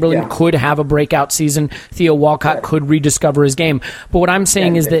 Oxlade-Chamberlain could have a breakout season. Theo Walcott could rediscover his game. But what I'm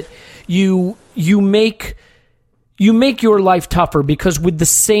saying is that you make your life tougher, because with the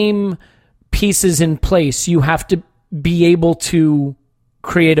same pieces in place, you have to be able to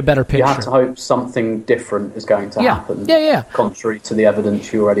create a better picture. You have to hope something different is going to happen. Contrary to the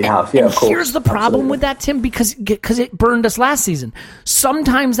evidence you already have. Of course. Here's the problem with that, Tim, because it burned us last season.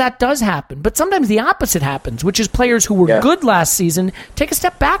 Sometimes that does happen, but sometimes the opposite happens, which is players who were good last season take a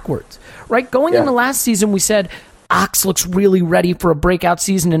step backwards, right? Going into last season, we said, Ox looks really ready for a breakout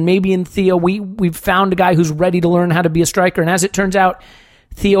season, and maybe in Theo, we've found a guy who's ready to learn how to be a striker. And as it turns out,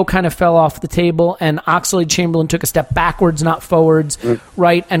 Theo kind of fell off the table, and Oxlade-Chamberlain took a step backwards, not forwards,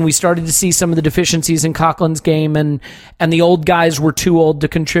 right? And we started to see some of the deficiencies in Coughlin's game, and the old guys were too old to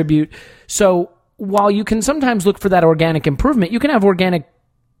contribute. So while you can sometimes look for that organic improvement, you can have organic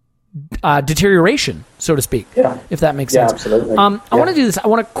deterioration, so to speak, if that makes sense. Absolutely. I want to do this. I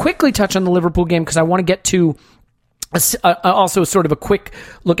want to quickly touch on the Liverpool game, because I want to get to also sort of a quick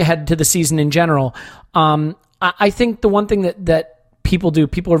look ahead to the season in general. I think the one thing that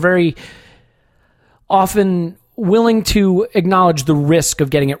people are very often willing to acknowledge the risk of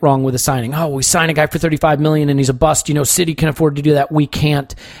getting it wrong with a signing. Oh, we sign a guy for $35 million and he's a bust. City can afford to do that. We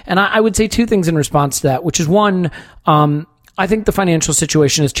can't. And I would say two things in response to that, which is one, I think the financial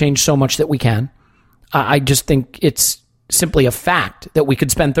situation has changed so much that we can. I just think it's simply a fact that we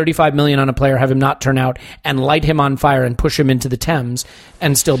could spend $35 million on a player, have him not turn out, and light him on fire and push him into the Thames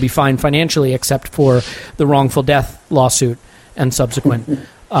and still be fine financially, except for the wrongful death lawsuit and subsequent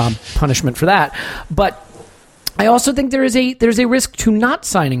punishment for that. But I also think there's a risk to not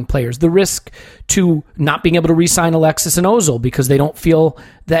signing players, the risk to not being able to re-sign Alexis and Ozil because they don't feel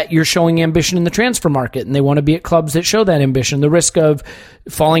that you're showing ambition in the transfer market and they want to be at clubs that show that ambition, the risk of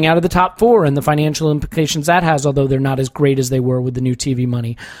falling out of the top four and the financial implications that has, although they're not as great as they were with the new TV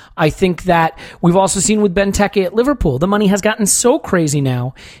money. I think that we've also seen with Benteke at Liverpool, the money has gotten so crazy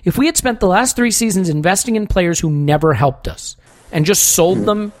now. If we had spent the last 3 seasons investing in players who never helped us and just sold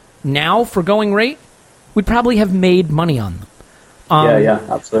them now for going rate, we'd probably have made money on them.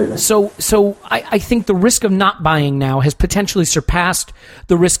 Absolutely. So I think the risk of not buying now has potentially surpassed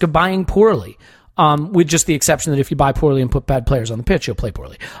the risk of buying poorly, with just the exception that if you buy poorly and put bad players on the pitch, you'll play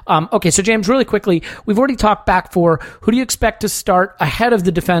poorly. Okay, so James, really quickly, we've already talked back four. Who do you expect to start ahead of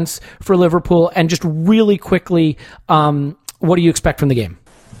the defense for Liverpool? And just really quickly, what do you expect from the game?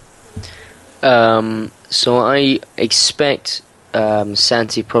 So I expect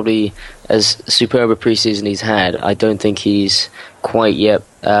Santi, probably as superb a preseason he's had, I don't think he's quite yet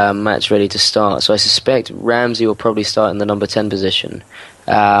match ready to start. So I suspect Ramsey will probably start in the number 10 position.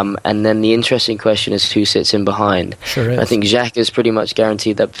 And then the interesting question is who sits in behind. Sure is. I think Xhaka is pretty much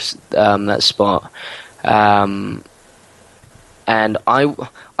guaranteed that spot. And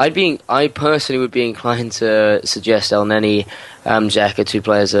I personally would be inclined to suggest El Neni, Xhaka, two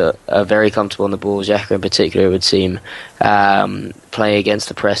players that are very comfortable on the ball. Xhaka in particular, it would seem, play against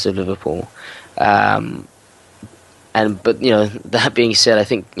the press of Liverpool. But that being said, I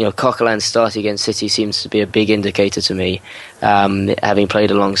think Coquelin starting against City seems to be a big indicator to me, having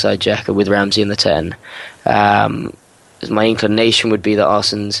played alongside Xhaka with Ramsey in the 10. My inclination would be that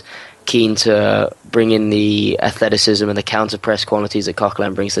Arsenal's keen to bring in the athleticism and the counter press qualities that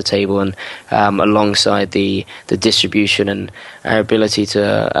Coquelin brings to the table, and alongside the distribution and our ability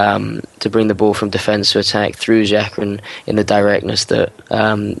to bring the ball from defence to attack through Xhaka in the directness that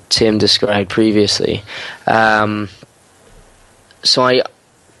Tim described previously. So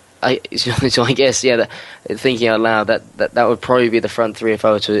I guess thinking out loud, that would probably be the front three if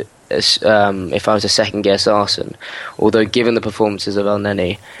I were to second guess Arsene. Although given the performances of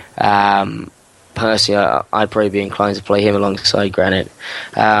Elneny, personally I'd probably be inclined to play him alongside Granit.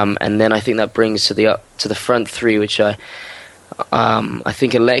 And then I think that brings to the front three, which I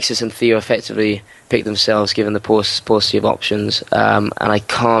think Alexis and Theo effectively pick themselves given the paucity of options. And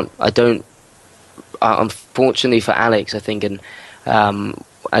unfortunately for Alex, I think, and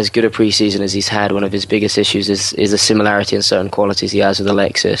as good a pre-season as he's had, one of his biggest issues is the similarity in certain qualities he has with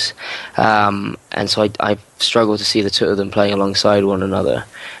Alexis. And so I struggle to see the two of them playing alongside one another.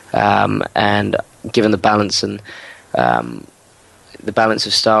 And given the balance and the balance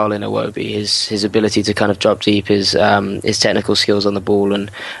of style in Iwobi, his ability to kind of drop deep, his technical skills on the ball,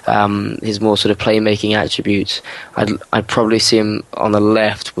 and his more sort of playmaking attributes, I'd probably see him on the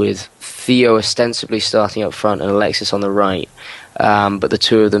left with Theo ostensibly starting up front and Alexis on the right. But the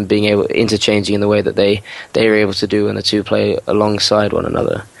two of them being interchanging in the way that they are able to do, and the two play alongside one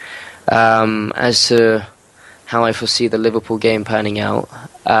another. As to how I foresee the Liverpool game panning out,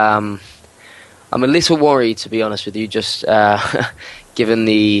 I'm a little worried, to be honest with you, just given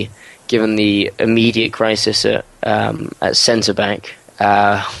the immediate crisis at centre back,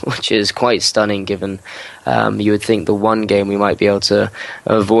 which is quite stunning. Given you would think the one game we might be able to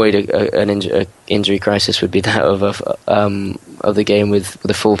avoid an injury crisis would be that of the game with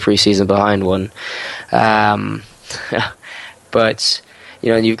the full pre-season behind one. But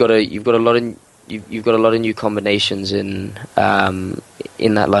you've got a lot of new combinations in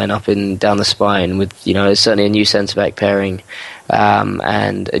that lineup and down the spine, with certainly a new centre back pairing,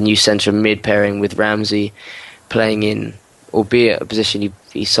 and a new centre mid pairing with Ramsey playing in, albeit a position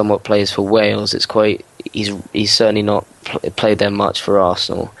he somewhat plays for Wales. He's certainly not played there much for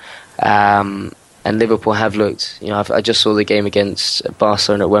Arsenal. And Liverpool have looked, I just saw the game against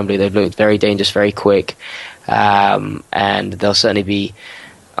Barcelona at Wembley. They've looked very dangerous, very quick, and they'll certainly be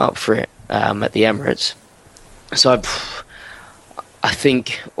up for it at the Emirates. So I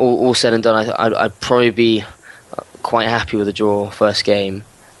think all said and done, I'd probably be quite happy with a draw first game,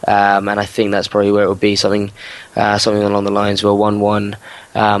 and I think that's probably where it would be, something along the lines of a 1-1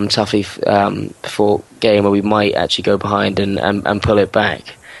 toughly before game where we might actually go behind and pull it back.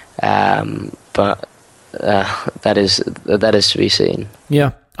 But that is to be seen.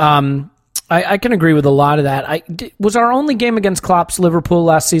 Yeah. I can agree with a lot of that. Was our only game against Klopp's Liverpool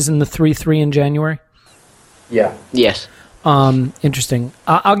last season the 3-3 in January? Yeah. Yes. Interesting.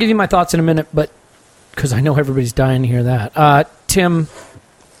 I'll give you my thoughts in a minute, but because I know everybody's dying to hear that. Tim,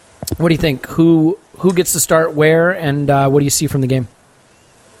 what do you think? Who gets to start where, and what do you see from the game?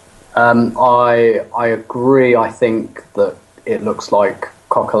 I agree. I think that it looks like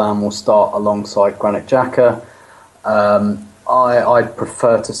Coquelin will start alongside Granit Xhaka. I'd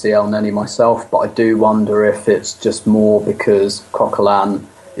prefer to see Elneny myself, but I do wonder if it's just more because Coquelin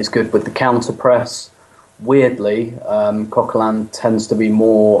is good with the counter press. Weirdly, Coquelin tends to be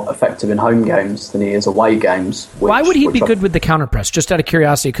more effective in home games than he is away games. Why would he be good with the counter press? Just out of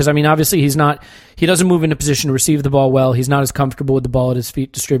curiosity, because obviously he doesn't move into position to receive the ball well. He's not as comfortable with the ball at his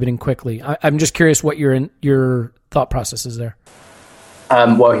feet distributing quickly. I'm just curious what your thought process is there.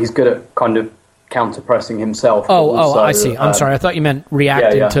 Well, he's good at kind of counter-pressing himself. Also, I see. I'm sorry. I thought you meant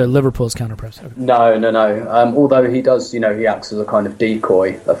reacting to Liverpool's counter-press. Okay. No. Although he does, he acts as a kind of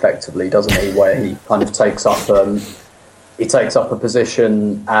decoy, effectively, doesn't he? Where he kind of takes up a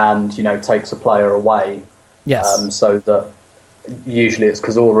position and, takes a player away. Yes. So that usually it's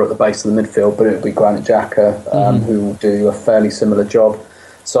Cazorla at the base of the midfield, but it would be Granit Xhaka who will do a fairly similar job.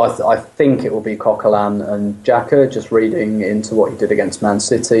 So I think it will be Coquelin and Xhaka, just reading into what he did against Man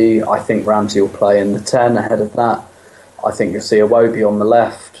City. I think Ramsey will play in the 10 ahead of that. I think you'll see Iwobi on the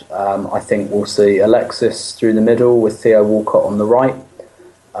left. I think we'll see Alexis through the middle with Theo Walcott on the right.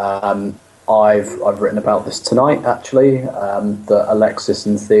 I've written about this tonight, actually, that Alexis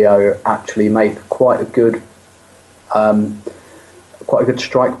and Theo actually make quite a good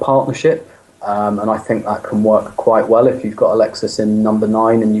strike partnership. And I think that can work quite well if you've got Alexis in number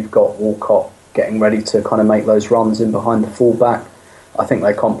 9 and you've got Walcott getting ready to kind of make those runs in behind the fullback. I think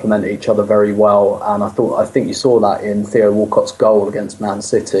they complement each other very well, and I think you saw that in Theo Walcott's goal against Man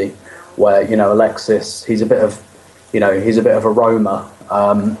City, where Alexis, he's a bit of a roamer.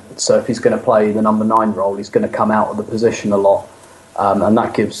 So if he's going to play the number 9 role, he's going to come out of the position a lot, and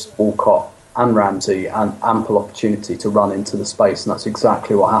that gives Walcott and Ramsey an ample opportunity to run into the space, and that's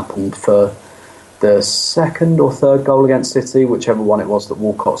exactly what happened for the second or third goal against City, whichever one it was that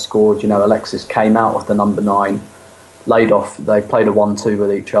Walcott scored. Alexis came out of the number 9, laid off, they played a 1-2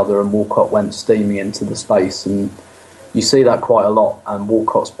 with each other, and Walcott went steaming into the space, and you see that quite a lot. And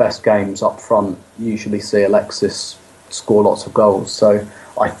Walcott's best games up front usually see Alexis score lots of goals, so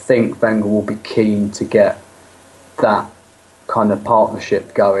I think Wenger will be keen to get that kind of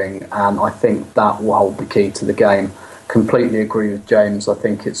partnership going, and I think that will hold the key to the game. Completely agree with James. I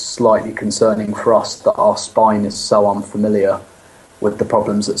think it's slightly concerning for us that our spine is so unfamiliar with the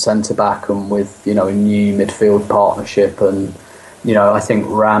problems at centre-back and with a new midfield partnership, and I think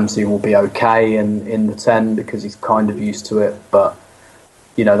Ramsey will be okay in the 10 because he's kind of used to it, but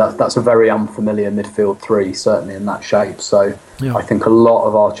that's a very unfamiliar midfield 3, certainly in that shape. So yeah. I think a lot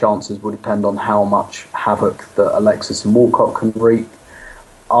of our chances will depend on how much havoc that Alexis and Walcott can wreak.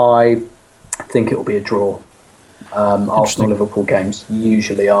 I think it will be a draw. Arsenal-Liverpool games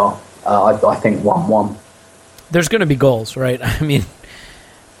usually are. I think 1-1. There's going to be goals, right? I mean,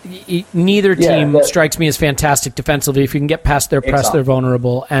 neither team strikes me as fantastic defensively. If you can get past their press, they're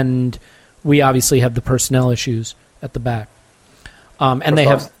vulnerable, and we obviously have the personnel issues at the back. And they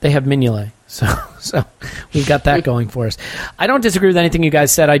have Mignolet, so we've got that going for us. I don't disagree with anything you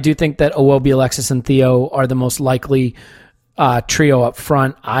guys said. I do think that Iwobi, Alexis, and Theo are the most likely trio up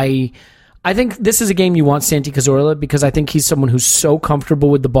front. I think this is a game you want Santi Cazorla, because I think he's someone who's so comfortable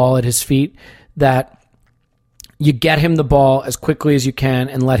with the ball at his feet that you get him the ball as quickly as you can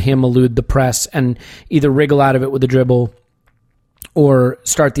and let him elude the press and either wriggle out of it with a dribble or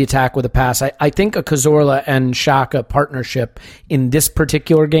start the attack with a pass. I think a Cazorla and Xhaka partnership in this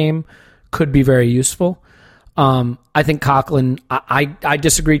particular game could be very useful. I think Coquelin, I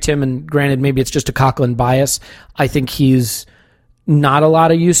disagree, Tim, and granted, maybe it's just a Coquelin bias. I think he's not a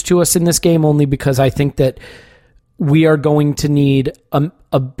lot of use to us in this game, only because I think that we are going to need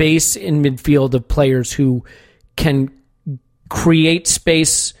a base in midfield of players who can create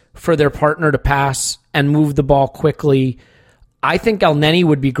space for their partner to pass and move the ball quickly. I think Elneny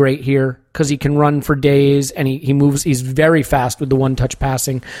would be great here because he can run for days and he moves. He's very fast with the one-touch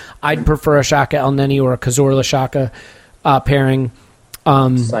passing. I'd prefer a Xhaka Elneny or a Cazorla Xhaka pairing.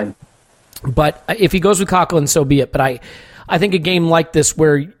 Same. But if he goes with Coquelin, so be it. But I think a game like this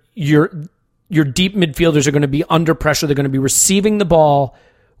where your deep midfielders are going to be under pressure, they're going to be receiving the ball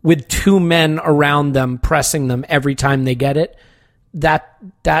with 2 men around them, pressing them every time they get it. That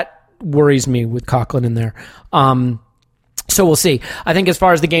worries me with Coquelin in there. So we'll see. I think as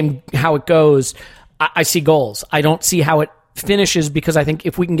far as the game, how it goes, I see goals. I don't see how it finishes, because I think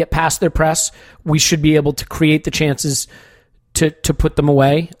if we can get past their press, we should be able to create the chances to put them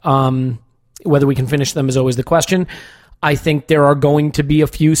away. Whether we can finish them is always the question. I think there are going to be a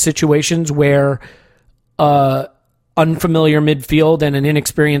few situations where unfamiliar midfield and an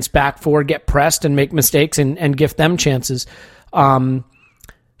inexperienced back four get pressed and make mistakes and gift them chances.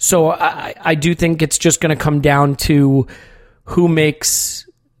 So I do think it's just going to come down to who makes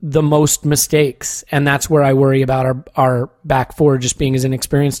the most mistakes, and that's where I worry about our back four just being as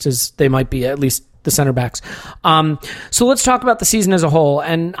inexperienced as they might be, at least the center backs. So let's talk about the season as a whole,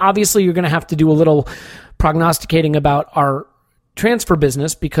 and obviously you're going to have to do a little prognosticating about our transfer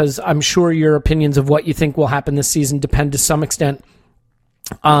business, because I'm sure your opinions of what you think will happen this season depend to some extent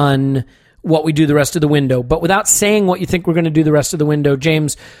on what we do the rest of the window. But without saying what you think we're going to do the rest of the window,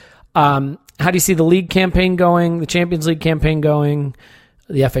 James, how do you see the league campaign going, the Champions League campaign going,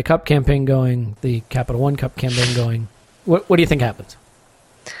 the FA Cup campaign going, the Capital One Cup campaign going? What do you think happens?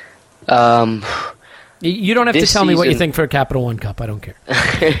 You don't have to tell me what you think for a Capital One Cup. I don't care.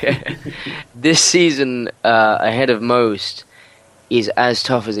 This season, ahead of most, is as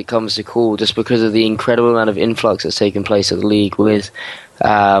tough as it comes to call, just because of the incredible amount of influx that's taken place at the league, with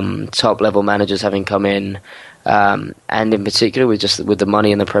top-level managers having come in, and in particular with the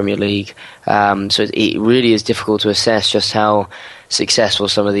money in the Premier League. So it really is difficult to assess just how successful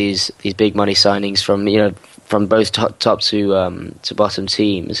some of these big money signings from both top to bottom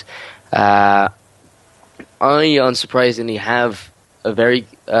teams. I unsurprisingly have a very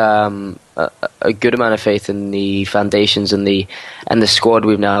a good amount of faith in the foundations and the squad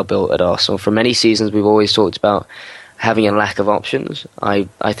we've now built at Arsenal. For many seasons, we've always talked about having a lack of options. I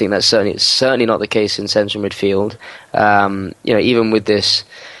think that's certainly not the case in central midfield. Even with this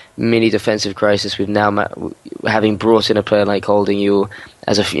mini defensive crisis, we've now having brought in a player like Holding you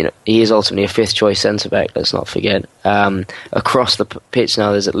as he is ultimately a fifth choice centre back. Let's not forget. Across the pitch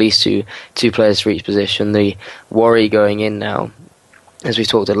now, there's at least two players for each position. The worry going in now, as we've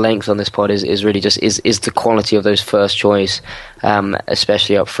talked at length on this pod, is really just is the quality of those first choice,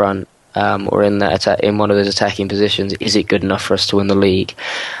 especially up front. Or in one of those attacking positions, is it good enough for us to win the league?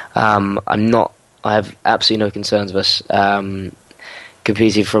 I have absolutely no concerns of us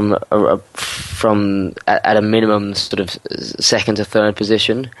competing from at a minimum sort of second to third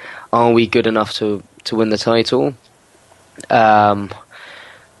position. Are we good enough to win the title? The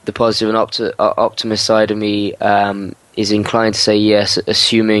positive and optimist side of me is inclined to say yes,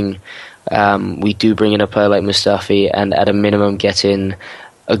 assuming we do bring in a player like Mustafi and at a minimum get in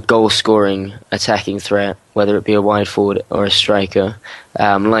a goal-scoring attacking threat, whether it be a wide forward or a striker.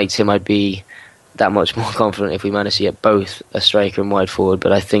 Like Tim, I'd be that much more confident if we manage to get both a striker and wide forward,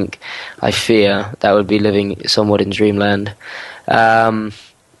 but I fear that would be living somewhat in dreamland. Honestly,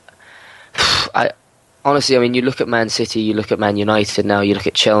 I mean, you look at Man City, you look at Man United now, you look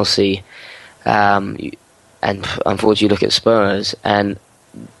at Chelsea, and unfortunately you look at Spurs, and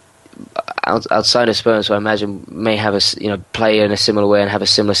outside of Spurs, who I imagine may have play in a similar way and have a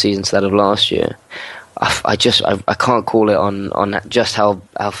similar season to that of last year, I can't call it on just how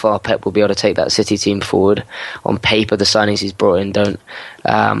far Pep will be able to take that City team forward. On paper, the signings he's brought in don't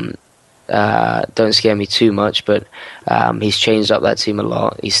scare me too much, but he's changed up that team a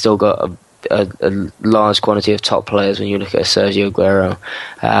lot. He's still got a large quantity of top players when you look at Sergio Aguero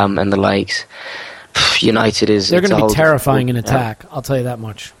and the likes. United they're going to be terrifying in attack. I'll tell you that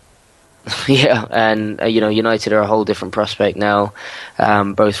much. Yeah, and United are a whole different prospect now,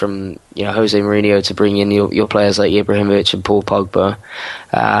 both from Jose Mourinho to bring in your players like Ibrahimovic and Paul Pogba.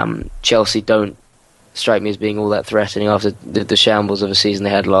 Chelsea don't strike me as being all that threatening after the shambles of a season they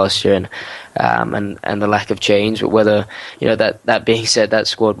had last year, and the lack of change. But whether that being said, that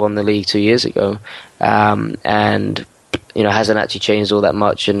squad won the league 2 years ago, and hasn't actually changed all that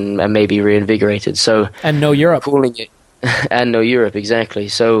much, and maybe reinvigorated. So and no Europe. Calling it. And no Europe, exactly.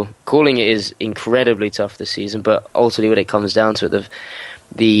 So calling it is incredibly tough this season, but ultimately when it comes down to it,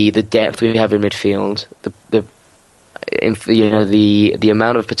 the depth we have in midfield, the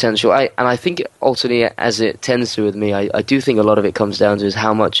amount of potential, I think ultimately, as it tends to with me, I do think a lot of it comes down to is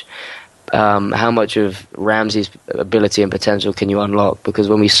how much of Ramsey's ability and potential can you unlock? Because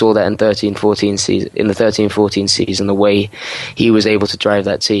when we saw that in the 13-14 season, the way he was able to drive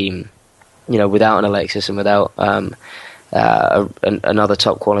that team, without an Alexis and without another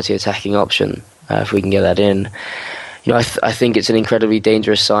top quality attacking option, if we can get that in, I think it's an incredibly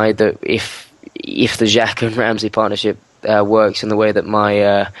dangerous side that if the Xhaka and Ramsey partnership works in the way that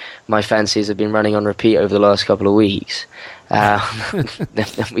my fancies have been running on repeat over the last couple of weeks, then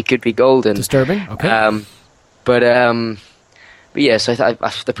we could be golden. Disturbing. Okay. But yes,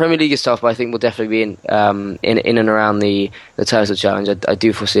 the Premier League is tough, but I think we'll definitely be in and around the title challenge. I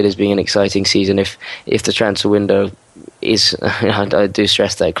do foresee it as being an exciting season if the transfer window is. I do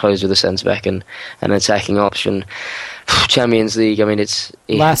stress that closed with a centre back and an attacking option. Champions League. I mean, it's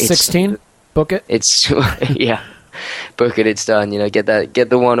last 16. Book it. It's yeah, book it. It's done. Get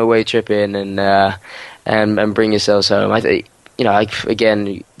the one away trip in and bring yourselves home. I think.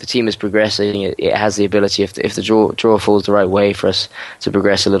 Again, the team is progressing. It has the ability, if the draw falls the right way, for us to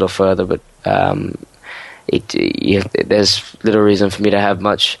progress a little further. But there's little reason for me to have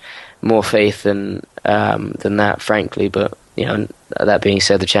much more faith than that, frankly. But that being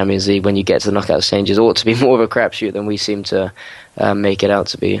said, the Champions League, when you get to the knockout stages, ought to be more of a crapshoot than we seem to make it out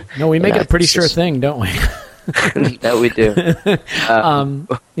to be. No, we make it a pretty sure thing, don't we? That we do.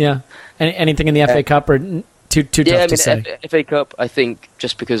 Yeah. Anything in the FA Cup or? Too tough to say. FA Cup, I think,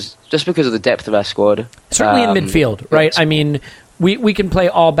 just because of the depth of our squad. Certainly in midfield, right? I mean, we can play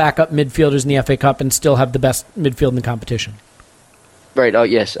all backup midfielders in the FA Cup and still have the best midfield in the competition. Right. Oh,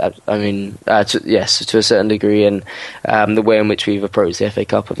 yes. I mean, yes, to a certain degree, and the way in which we've approached the FA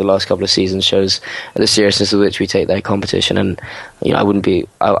Cup over the last couple of seasons shows the seriousness with which we take that competition. And I would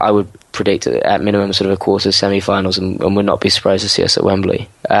predict at minimum sort of a quarter semi-finals, and would not be surprised to see us at Wembley.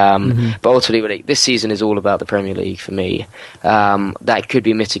 But ultimately, this season is all about the Premier League for me. That could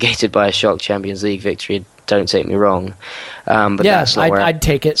be mitigated by a shock Champions League victory. Don't take me wrong. But yeah, that's not I'd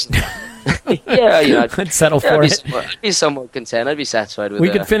take it. Yeah, I'd settle for it. I'd be somewhat content. I'd be satisfied with it. We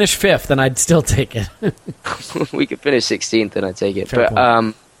could finish 5th, and I'd still take it. We could finish 16th, and I'd take it. Fair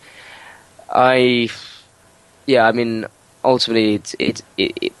but I mean, ultimately,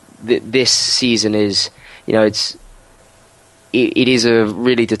 this season is, it is a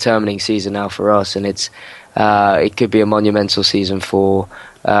really determining season now for us, and it's it could be a monumental season for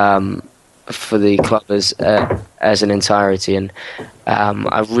the club as an entirety. And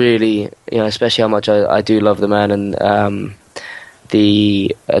I really, especially how much I do love the man, and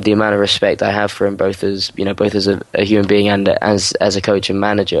the amount of respect I have for him, both as a human being and as a coach and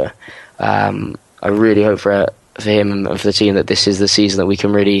manager. I really hope for him and for the team that this is the season that we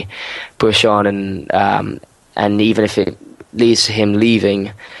can really push on, and even if it leads to him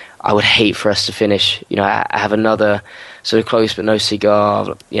leaving, I would hate for us to finish. I have another sort of close but no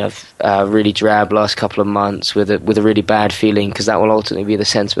cigar. Really drab last couple of months with a really bad feeling, because that will ultimately be the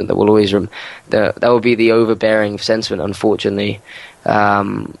sentiment that will always that will be the overbearing sentiment. Unfortunately,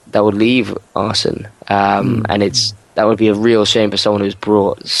 that would leave Arsene, and that would be a real shame for someone who's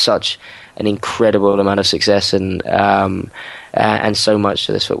brought such an incredible amount of success and so much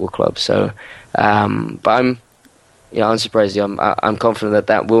to this football club. So, but I'm unsurprised. I'm confident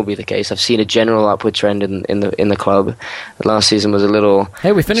that will be the case. I've seen a general upward trend in the club. Last season was a little.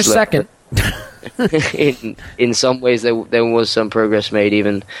 Hey, we finished second. in some ways, there was some progress made,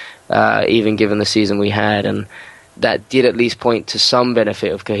 even given the season we had, and that did at least point to some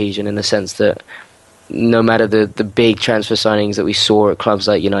benefit of cohesion, in the sense that no matter the big transfer signings that we saw at clubs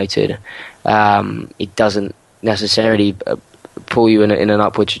like United, it doesn't necessarily pull you in an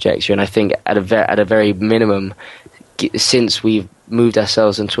upward trajectory. And I think at a very minimum, since we've moved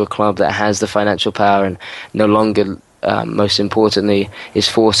ourselves into a club that has the financial power and no longer, most importantly, is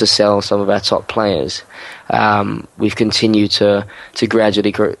forced to sell some of our top players, we've continued to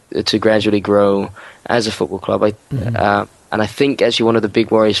gradually grow as a football club. And I think actually one of the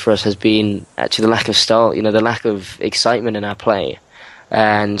big worries for us has been actually the lack of style, the lack of excitement in our play.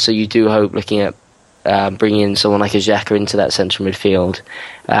 And so you do hope, looking at bringing in someone like a Xhaka into that central midfield,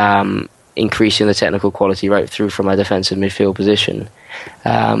 increasing the technical quality right through from our defensive midfield position.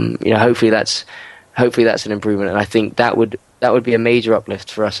 Hopefully that's an improvement, and I think that would be a major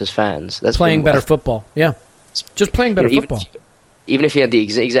uplift for us as fans. That's playing better football, yeah, just playing better football. Even if you had the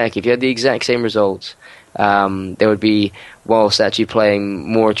exact same results, there would be, whilst actually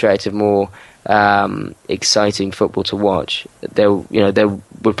playing more attractive, more exciting football to watch, there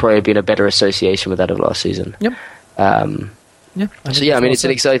would probably have been a better association with that of last season. Yep. It's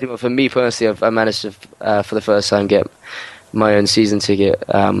an exciting one for me personally. I managed to, for the first time, get my own season ticket,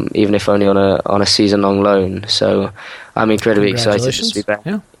 even if only on a season-long loan. So I'm incredibly excited to be back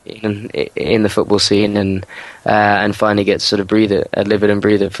in the football scene and finally get to sort of live it and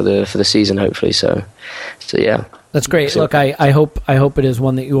breathe it for the season, hopefully. So yeah. That's great. Look, I hope it is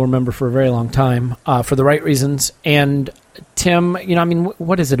one that you'll remember for a very long time, for the right reasons. And Tim,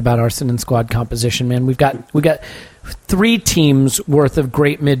 what is it about Arsene and squad composition, man? We got 3 teams worth of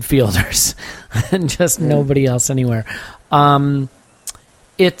great midfielders and just nobody else anywhere.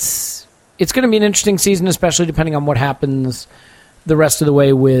 It's going to be an interesting season, especially depending on what happens the rest of the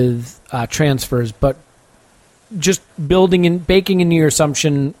way with transfers. But just baking into your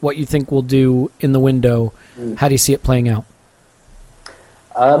assumption what you think we'll do in the window, how do you see it playing out?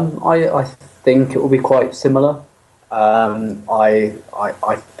 I think it will be quite similar. I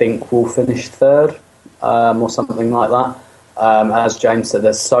think we'll finish third, or something like that. As James said,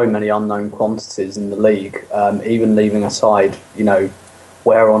 there's so many unknown quantities in the league. Even leaving aside,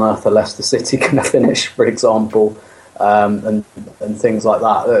 where on earth are Leicester City going to finish, for example, and things like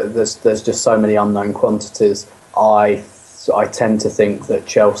that. There's just so many unknown quantities. I tend to think that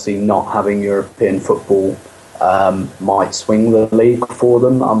Chelsea not having European football might swing the league for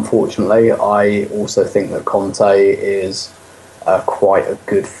them, unfortunately. I also think that Conte is quite a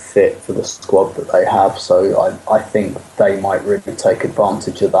good fit for the squad that they have, so I think they might really take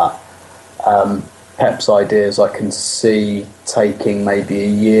advantage of that. Pep's ideas I can see taking maybe a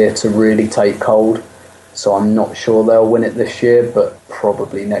year to really take hold, so I'm not sure they'll win it this year, but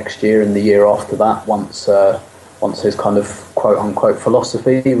probably next year and the year after that, once his kind of quote-unquote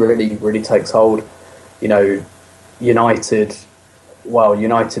philosophy really takes hold. United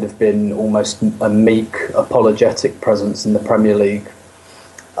have been almost a meek, apologetic presence in the Premier League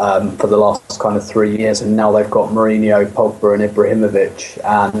for the last kind of 3 years, and now they've got Mourinho, Pogba and Ibrahimovic,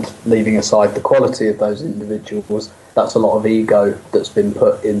 and leaving aside the quality of those individuals, that's a lot of ego that's been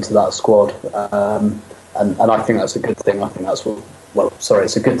put into that squad, and I think that's a good thing. I think that's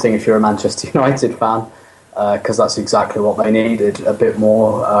it's a good thing if you're a Manchester United fan, because that's exactly what they needed, a bit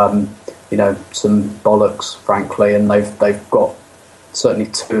more, some bollocks, frankly, and they've got certainly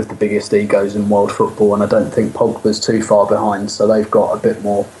 2 of the biggest egos in world football, and I don't think Pogba's too far behind, so they've got a bit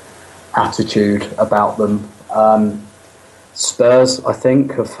more attitude about them. Spurs, I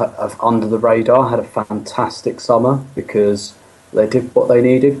think, have under the radar had a fantastic summer, because They did what they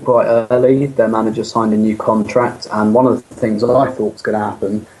needed quite early. Their manager signed a new contract, and one of the things that I thought was going to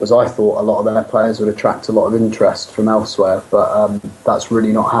happen was I thought a lot of their players would attract a lot of interest from elsewhere, but that's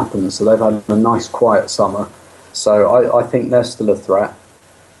really not happened. So they've had a nice quiet summer. So I think they're still a threat.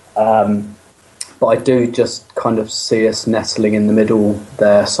 But I do just kind of see us nestling in the middle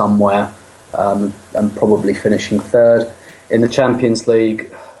there somewhere, and probably finishing third. In the Champions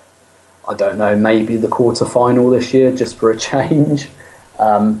League, I don't know, maybe the quarter-final this year, just for a change.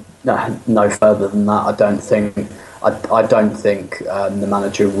 No further than that, I don't think. I don't think the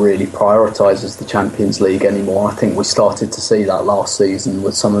manager really prioritises the Champions League anymore. I think we started to see that last season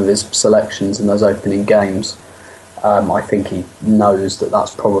with some of his selections in those opening games. I think he knows that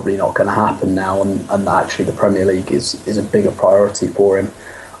that's probably not going to happen now, and that actually the Premier League is a bigger priority for him.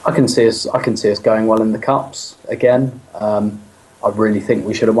 I can see us going well in the Cups again. I really think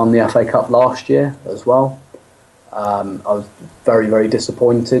we should have won the FA Cup last year as well. I was very, very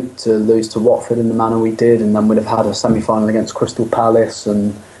disappointed to lose to Watford in the manner we did, and then we'd have had a semi-final against Crystal Palace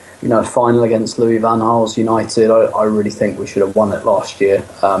and a final against Louis van Gaal's United. I really think we should have won it last year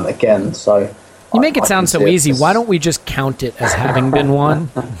again. So you make it sound so easy. Why don't we just count it as having been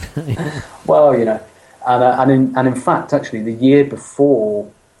won? Well, and in fact, actually, the year before,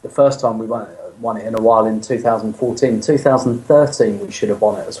 the first time we won it in a while in 2014, 2013 we should have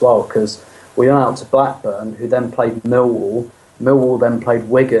won it as well, because we went out to Blackburn, who then played Millwall. Millwall then played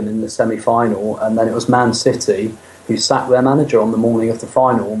Wigan in the semi-final, and then it was Man City who sacked their manager on the morning of the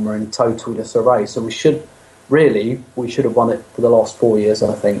final and were in total disarray. So we should have won it for the last 4 years,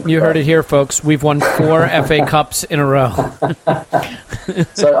 I think. You heard it here, folks. We've won 4 FA Cups in a row.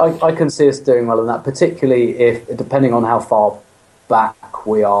 So I can see us doing well in that, particularly if, depending on how far back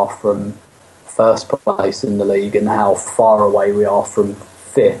we are from first place in the league and how far away we are from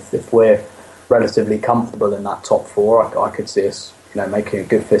fifth. If we're relatively comfortable in that top 4, I could see us, making a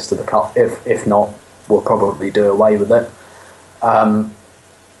good fist of the cup. If not, we'll probably do away with it.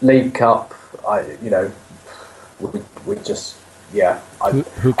 League Cup, we just, I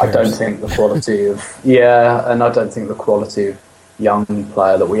don't think the quality of and I don't think the quality of young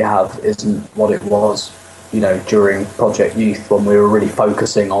player that we have isn't what it was, during Project Youth, when we were really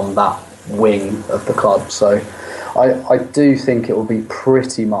focusing on that wing of the club. So I do think it will be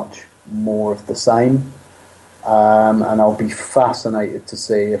pretty much more of the same, and I'll be fascinated to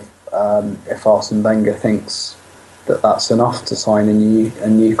see if Arsene Wenger thinks that that's enough to sign a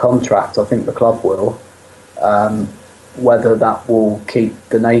new contract. I think the club will. Whether that will keep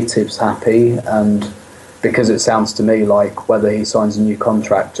the natives happy, and because it sounds to me like whether he signs a new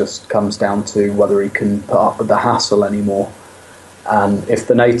contract just comes down to whether he can put up with the hassle anymore. And if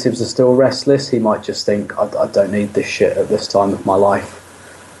the natives are still restless, he might just think, I don't need this shit at this time of my life.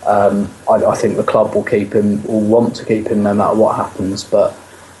 I think the club will want to keep him no matter what happens. But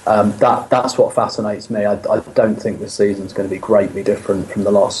that's what fascinates me. I don't think this season's going to be greatly different from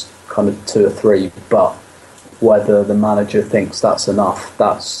the last kind of 2 or 3. But whether the manager thinks that's enough,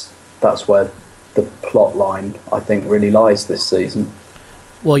 that's where the plot line, I think, really lies this season.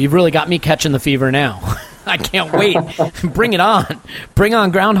 Well, you've really got me catching the fever now. I can't wait. Bring it on. Bring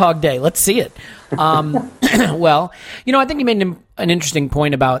on Groundhog Day. Let's see it. Well, I think you made an interesting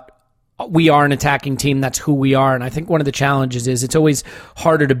point about we are an attacking team. That's who we are. And I think one of the challenges is it's always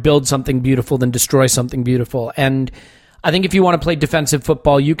harder to build something beautiful than destroy something beautiful. And I think if you want to play defensive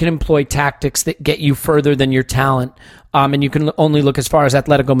football, you can employ tactics that get you further than your talent. And you can only look as far as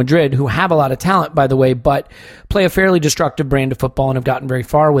Atletico Madrid, who have a lot of talent, by the way, but play a fairly destructive brand of football and have gotten very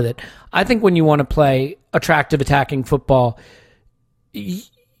far with it. I think when you want to play attractive attacking football,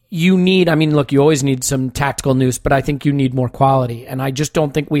 you need, you always need some tactical nous, but I think you need more quality. And I just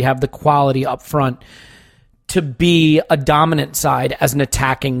don't think we have the quality up front to be a dominant side as an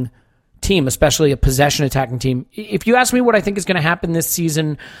attacking team, especially a possession attacking team. If you ask me what I think is going to happen this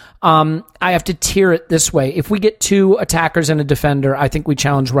season, I have to tier it this way. If we get 2 attackers and a defender, I think we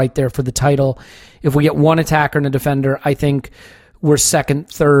challenge right there for the title. If we get 1 attacker and a defender, I think we're second,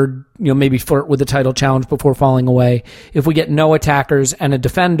 third, maybe flirt with the title challenge before falling away. If we get no attackers and a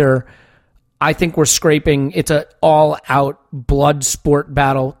defender, I think we're scraping. It's an all-out blood sport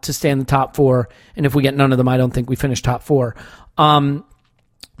battle to stay in the top 4. And if we get none of them, I don't think we finish top 4.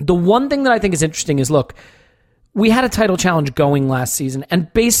 The one thing that I think is interesting is, look, we had a title challenge going last season,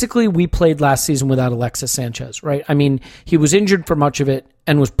 and basically we played last season without Alexis Sanchez, right? He was injured for much of it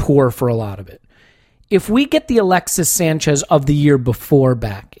and was poor for a lot of it. If we get the Alexis Sanchez of the year before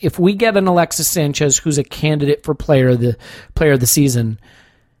back, if we get an Alexis Sanchez who's a candidate for player of the season,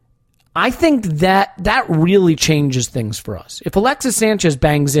 I think that really changes things for us. If Alexis Sanchez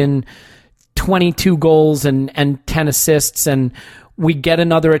bangs in 22 goals and 10 assists, and we get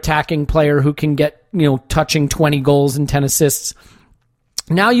another attacking player who can get, touching 20 goals and 10 assists.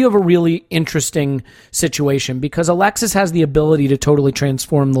 Now you have a really interesting situation because Alexis has the ability to totally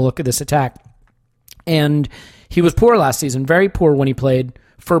transform the look of this attack. And he was poor last season, very poor when he played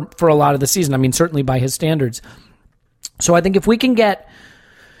for a lot of the season. I mean, certainly by his standards. So I think if we can get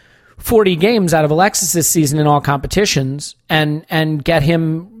 40 games out of Alexis this season in all competitions and get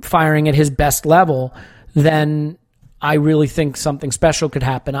him firing at his best level, then I really think something special could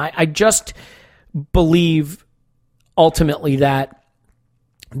happen. I just believe ultimately that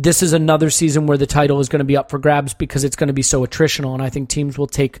this is another season where the title is going to be up for grabs because it's going to be so attritional, and I think teams will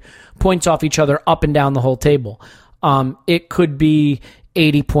take points off each other up and down the whole table. It could be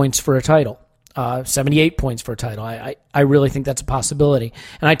 80 points for a title, 78 points for a title. I really think that's a possibility.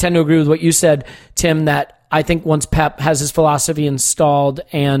 And I tend to agree with what you said, Tim, that I think once Pep has his philosophy installed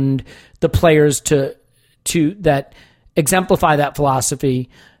and the players to that exemplify that philosophy,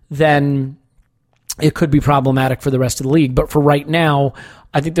 then it could be problematic for the rest of the league. But for right now,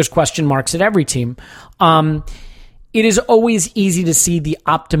 I think there's question marks at every team. It is always easy to see the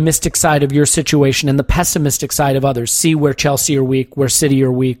optimistic side of your situation and the pessimistic side of others. See where Chelsea are weak, where City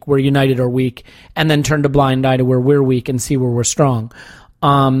are weak, where United are weak, and then turn a blind eye to where we're weak and see where we're strong.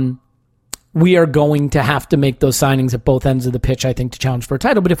 We are going to have to make those signings at both ends of the pitch, I think, to challenge for a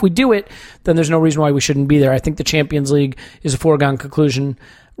title. But if we do it, then there's no reason why we shouldn't be there. I think the Champions League is a foregone conclusion,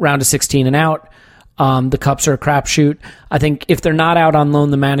 round of 16 and out. The Cups are a crapshoot. I think if they're not out on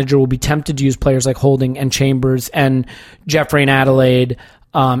loan, the manager will be tempted to use players like Holding and Chambers and Jeffrey and Adelaide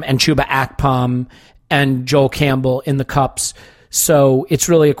and Chuba Akpom and Joel Campbell in the Cups. So it's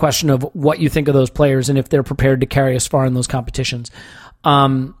really a question of what you think of those players and if they're prepared to carry us far in those competitions.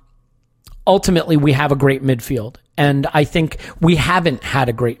 Ultimately, we have a great midfield, and I think we haven't had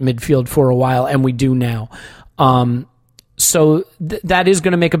a great midfield for a while, and we do now. So that is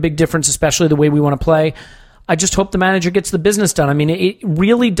going to make a big difference, especially the way we want to play. I just hope the manager gets the business done. I mean, it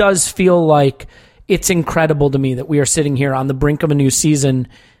really does feel like it's incredible to me that we are sitting here on the brink of a new season,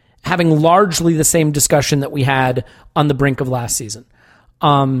 having largely the same discussion that we had on the brink of last season.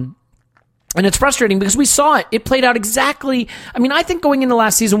 And it's frustrating because we saw it. It played out exactly. I mean, I think going into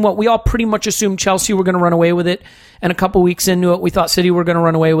last season, we all pretty much assumed Chelsea were going to run away with it. And a couple weeks into it, we thought City were going to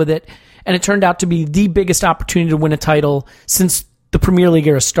run away with it. And it turned out to be the biggest opportunity to win a title since the Premier League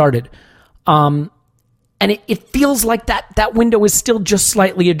era started. And it feels like that window is still just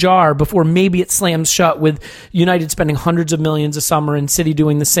slightly ajar before maybe it slams shut, with United spending hundreds of millions a summer and City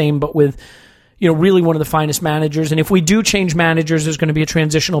doing the same, but with really one of the finest managers. And if we do change managers, there's going to be a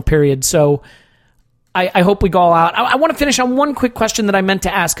transitional period. So I hope we go all out. I want to finish on one quick question that I meant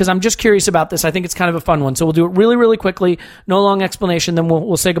to ask because I'm just curious about this. I think it's kind of a fun one. So we'll do it really, really quickly. No long explanation. Then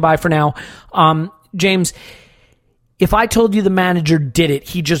we'll say goodbye for now. James, if I told you the manager did it,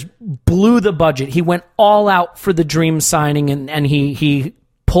 he just blew the budget. He went all out for the dream signing and he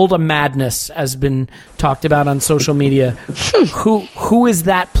pulled a madness, as been talked about on social media. Who is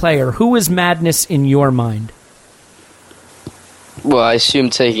that player? Who is madness in your mind? Well, I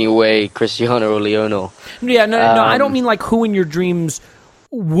assume taking away Cristiano or Lionel. Yeah, no, I don't mean like who in your dreams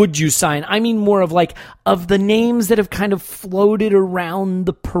would you sign. I mean more of like of the names that have kind of floated around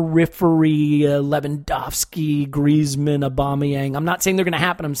the periphery, Lewandowski, Griezmann, Aubameyang. I'm not saying they're going to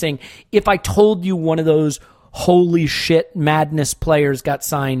happen. I'm saying if I told you one of those holy shit madness players got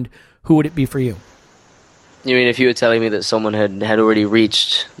signed, who would it be for you? You mean if you were telling me that someone had already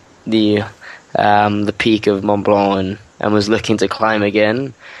reached the peak of Mont Blanc and was looking to climb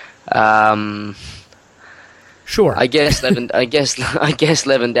again? Sure. I guess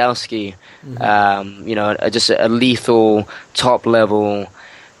Lewandowski. Mm-hmm. Just a lethal top level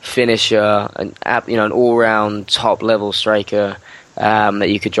finisher, an all-round top level striker. That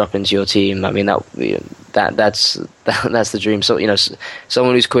you could drop into your team. I mean, that's the dream. So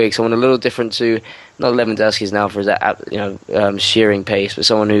someone who's quick, someone a little different to not Lewandowski's now for his shearing pace, but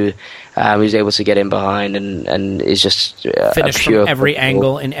someone who's able to get in behind and is just finish from every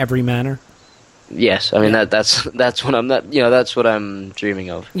angle in every manner. Yes, I mean that's what that's what I'm dreaming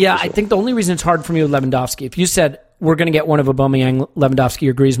of. Yeah, sure. I think the only reason it's hard for me with Lewandowski, if you said we're going to get one of Aubameyang, Lewandowski,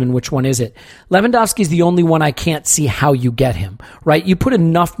 or Griezmann, which one is it? Lewandowski's the only one I can't see how you get him, right? You put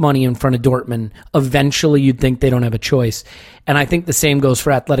enough money in front of Dortmund, eventually you'd think they don't have a choice. And I think the same goes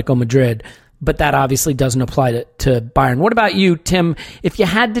for Atletico Madrid, but that obviously doesn't apply to Bayern. What about you, Tim? If you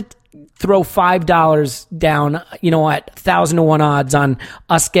had to throw $5 down, at 1,000-to-1 odds on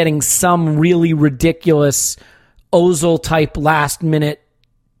us getting some really ridiculous Ozil-type last-minute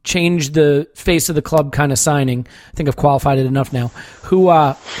change the face of the club kind of signing. I think I've qualified it enough now. Who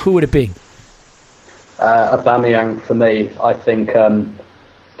would it be? Aubameyang, for me, I think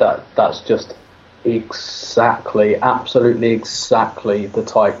that's just absolutely exactly the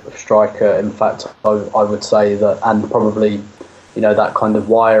type of striker. In fact, I would say that, and probably, that kind of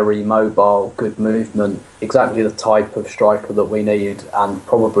wiry, mobile, good movement, exactly the type of striker that we need, and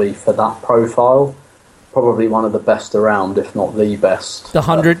probably for that profile, probably one of the best around, if not the best. The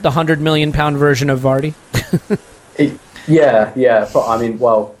 100 million pound version of Vardy. Yeah. But, I mean,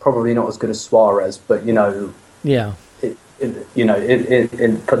 well, probably not as good as Suarez, but Yeah.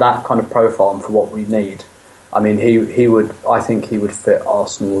 For that kind of profile and for what we need, I mean, I think he would fit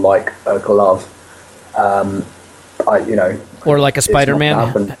Arsenal like a glove. Or like a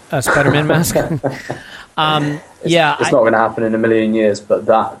Spider-Man mask. It's not going to happen in a million years, but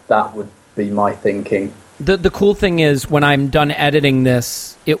that would be my thinking. The cool thing is, when I'm done editing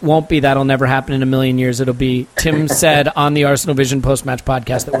this, it won't be that'll never happen in a million years. It'll be Tim said on the Arsenal Vision post-match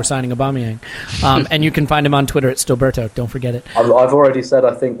podcast that we're signing Aubameyang. And you can find him on Twitter at Stilberto. Don't forget it. I've already said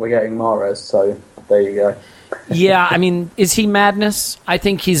I think we're getting Mahrez, so there you go. Yeah, I mean, is he madness? I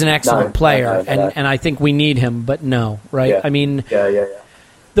think he's an excellent player, and I think we need him, but no, right? Yeah. I mean, yeah.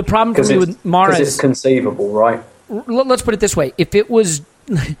 The problem for me with Mahrez... Because it's conceivable, right? Let's put it this way. If it was...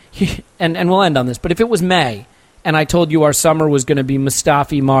 and we'll end on this, but if it was May and I told you our summer was going to be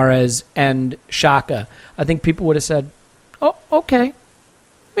Mustafi, Mahrez, and Xhaka, I think people would have said, oh, okay.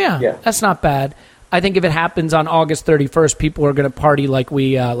 Yeah, that's not bad. I think if it happens on August 31st, people are going to party like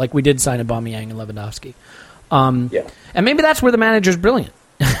we did sign Aubameyang and Lewandowski. And maybe that's where the manager's brilliant.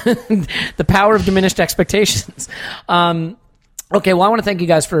 The power of diminished expectations. Okay, well, I want to thank you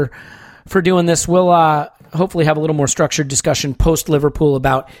guys for doing this. We'll hopefully have a little more structured discussion post-Liverpool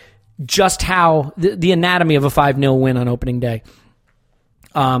about just how the anatomy of a 5-0 win on opening day.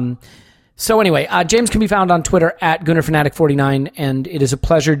 So anyway, James can be found on Twitter at GoonerFanatic49, and it is a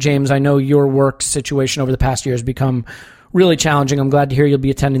pleasure, James. I know your work situation over the past year has become really challenging. I'm glad to hear you'll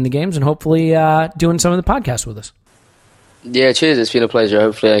be attending the games and hopefully doing some of the podcasts with us. Yeah, cheers. It's been a pleasure.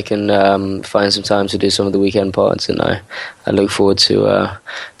 Hopefully I can find some time to do some of the weekend pods, and I look forward to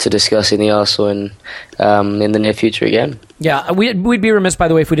discussing the Arsenal in the near future again. Yeah, we'd be remiss, by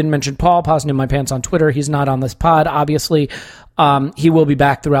the way, if we didn't mention Paul, Pausing in My Pants on Twitter. He's not on this pod, obviously. He will be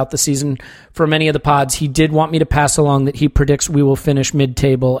back throughout the season for many of the pods. He did want me to pass along that he predicts we will finish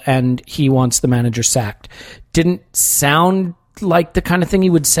mid-table and he wants the manager sacked. Didn't sound like the kind of thing he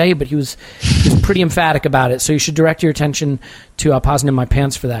would say, but he was pretty emphatic about it. So you should direct your attention to Pausing in My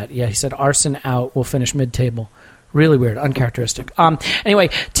Pants for that. Yeah, he said, Arson out, we'll finish mid-table. Really weird, uncharacteristic. Anyway,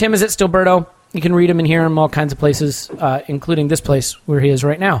 Tim is at Stilberto. You can read him and hear him all kinds of places, including this place where he is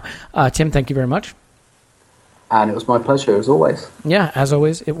right now. Tim, thank you very much. And it was my pleasure, as always. Yeah, as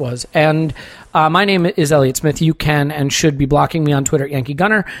always, it was. And my name is Elliot Smith. You can and should be blocking me on Twitter at Yankee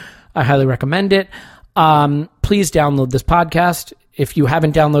Gunner. I highly recommend it. Please download this podcast. If you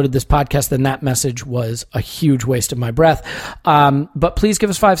haven't downloaded this podcast, then that message was a huge waste of my breath. But please give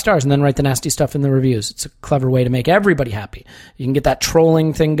us 5 stars and then write the nasty stuff in the reviews. It's a clever way to make everybody happy. You can get that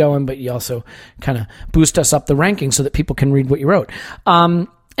trolling thing going, but you also kind of boost us up the rankings so that people can read what you wrote. In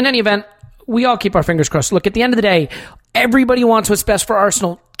any event, we all keep our fingers crossed. Look, at the end of the day, everybody wants what's best for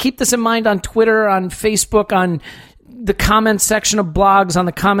Arsenal. Keep this in mind on Twitter, on Facebook, on the comments section of blogs, on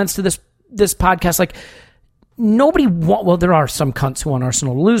the comments to this podcast. Like, nobody well, there are some cunts who want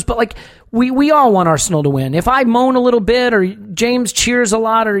Arsenal to lose, but like we all want Arsenal to win. If I moan a little bit, or James cheers a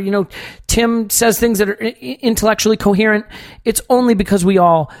lot, or Tim says things that are intellectually coherent, it's only because we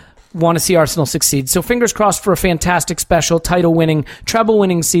all want to see Arsenal succeed. So fingers crossed for a fantastic special, title-winning,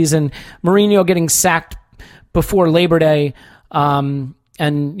 treble-winning season. Mourinho getting sacked before Labor Day, and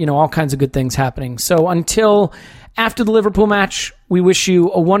all kinds of good things happening. So until after the Liverpool match, we wish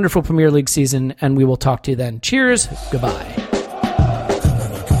you a wonderful Premier League season, and we will talk to you then. Cheers. Goodbye.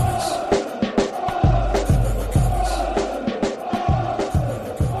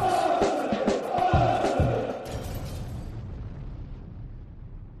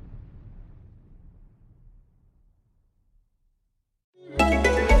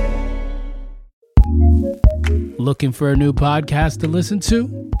 Looking for a new podcast to listen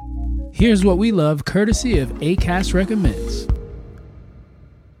to? Here's what we love, courtesy of Acast Recommends.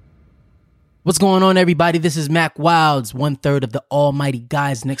 What's going on, everybody? This is Mac Wilds, 1/3 of the almighty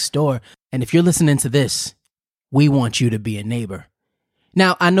Guys Next Door. And if you're listening to this, we want you to be a neighbor.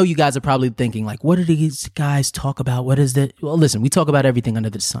 Now, I know you guys are probably thinking, like, what do these guys talk about? What is that? Well, listen, we talk about everything under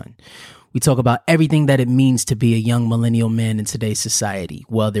the sun. We talk about everything that it means to be a young millennial man in today's society,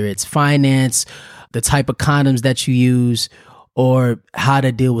 whether it's finance, the type of condoms that you use, or how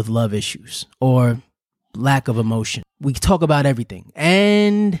to deal with love issues, or lack of emotion. We talk about everything,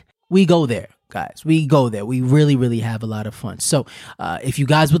 and we go there. guys. We go there. We really, really have a lot of fun. So if you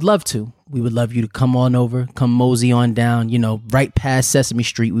guys would love to, we would love you to come on over, come mosey on down, right past Sesame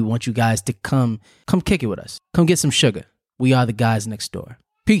Street. We want you guys to come kick it with us. Come get some sugar. We are the guys next door.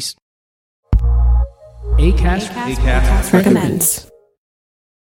 Peace. Acast recommends.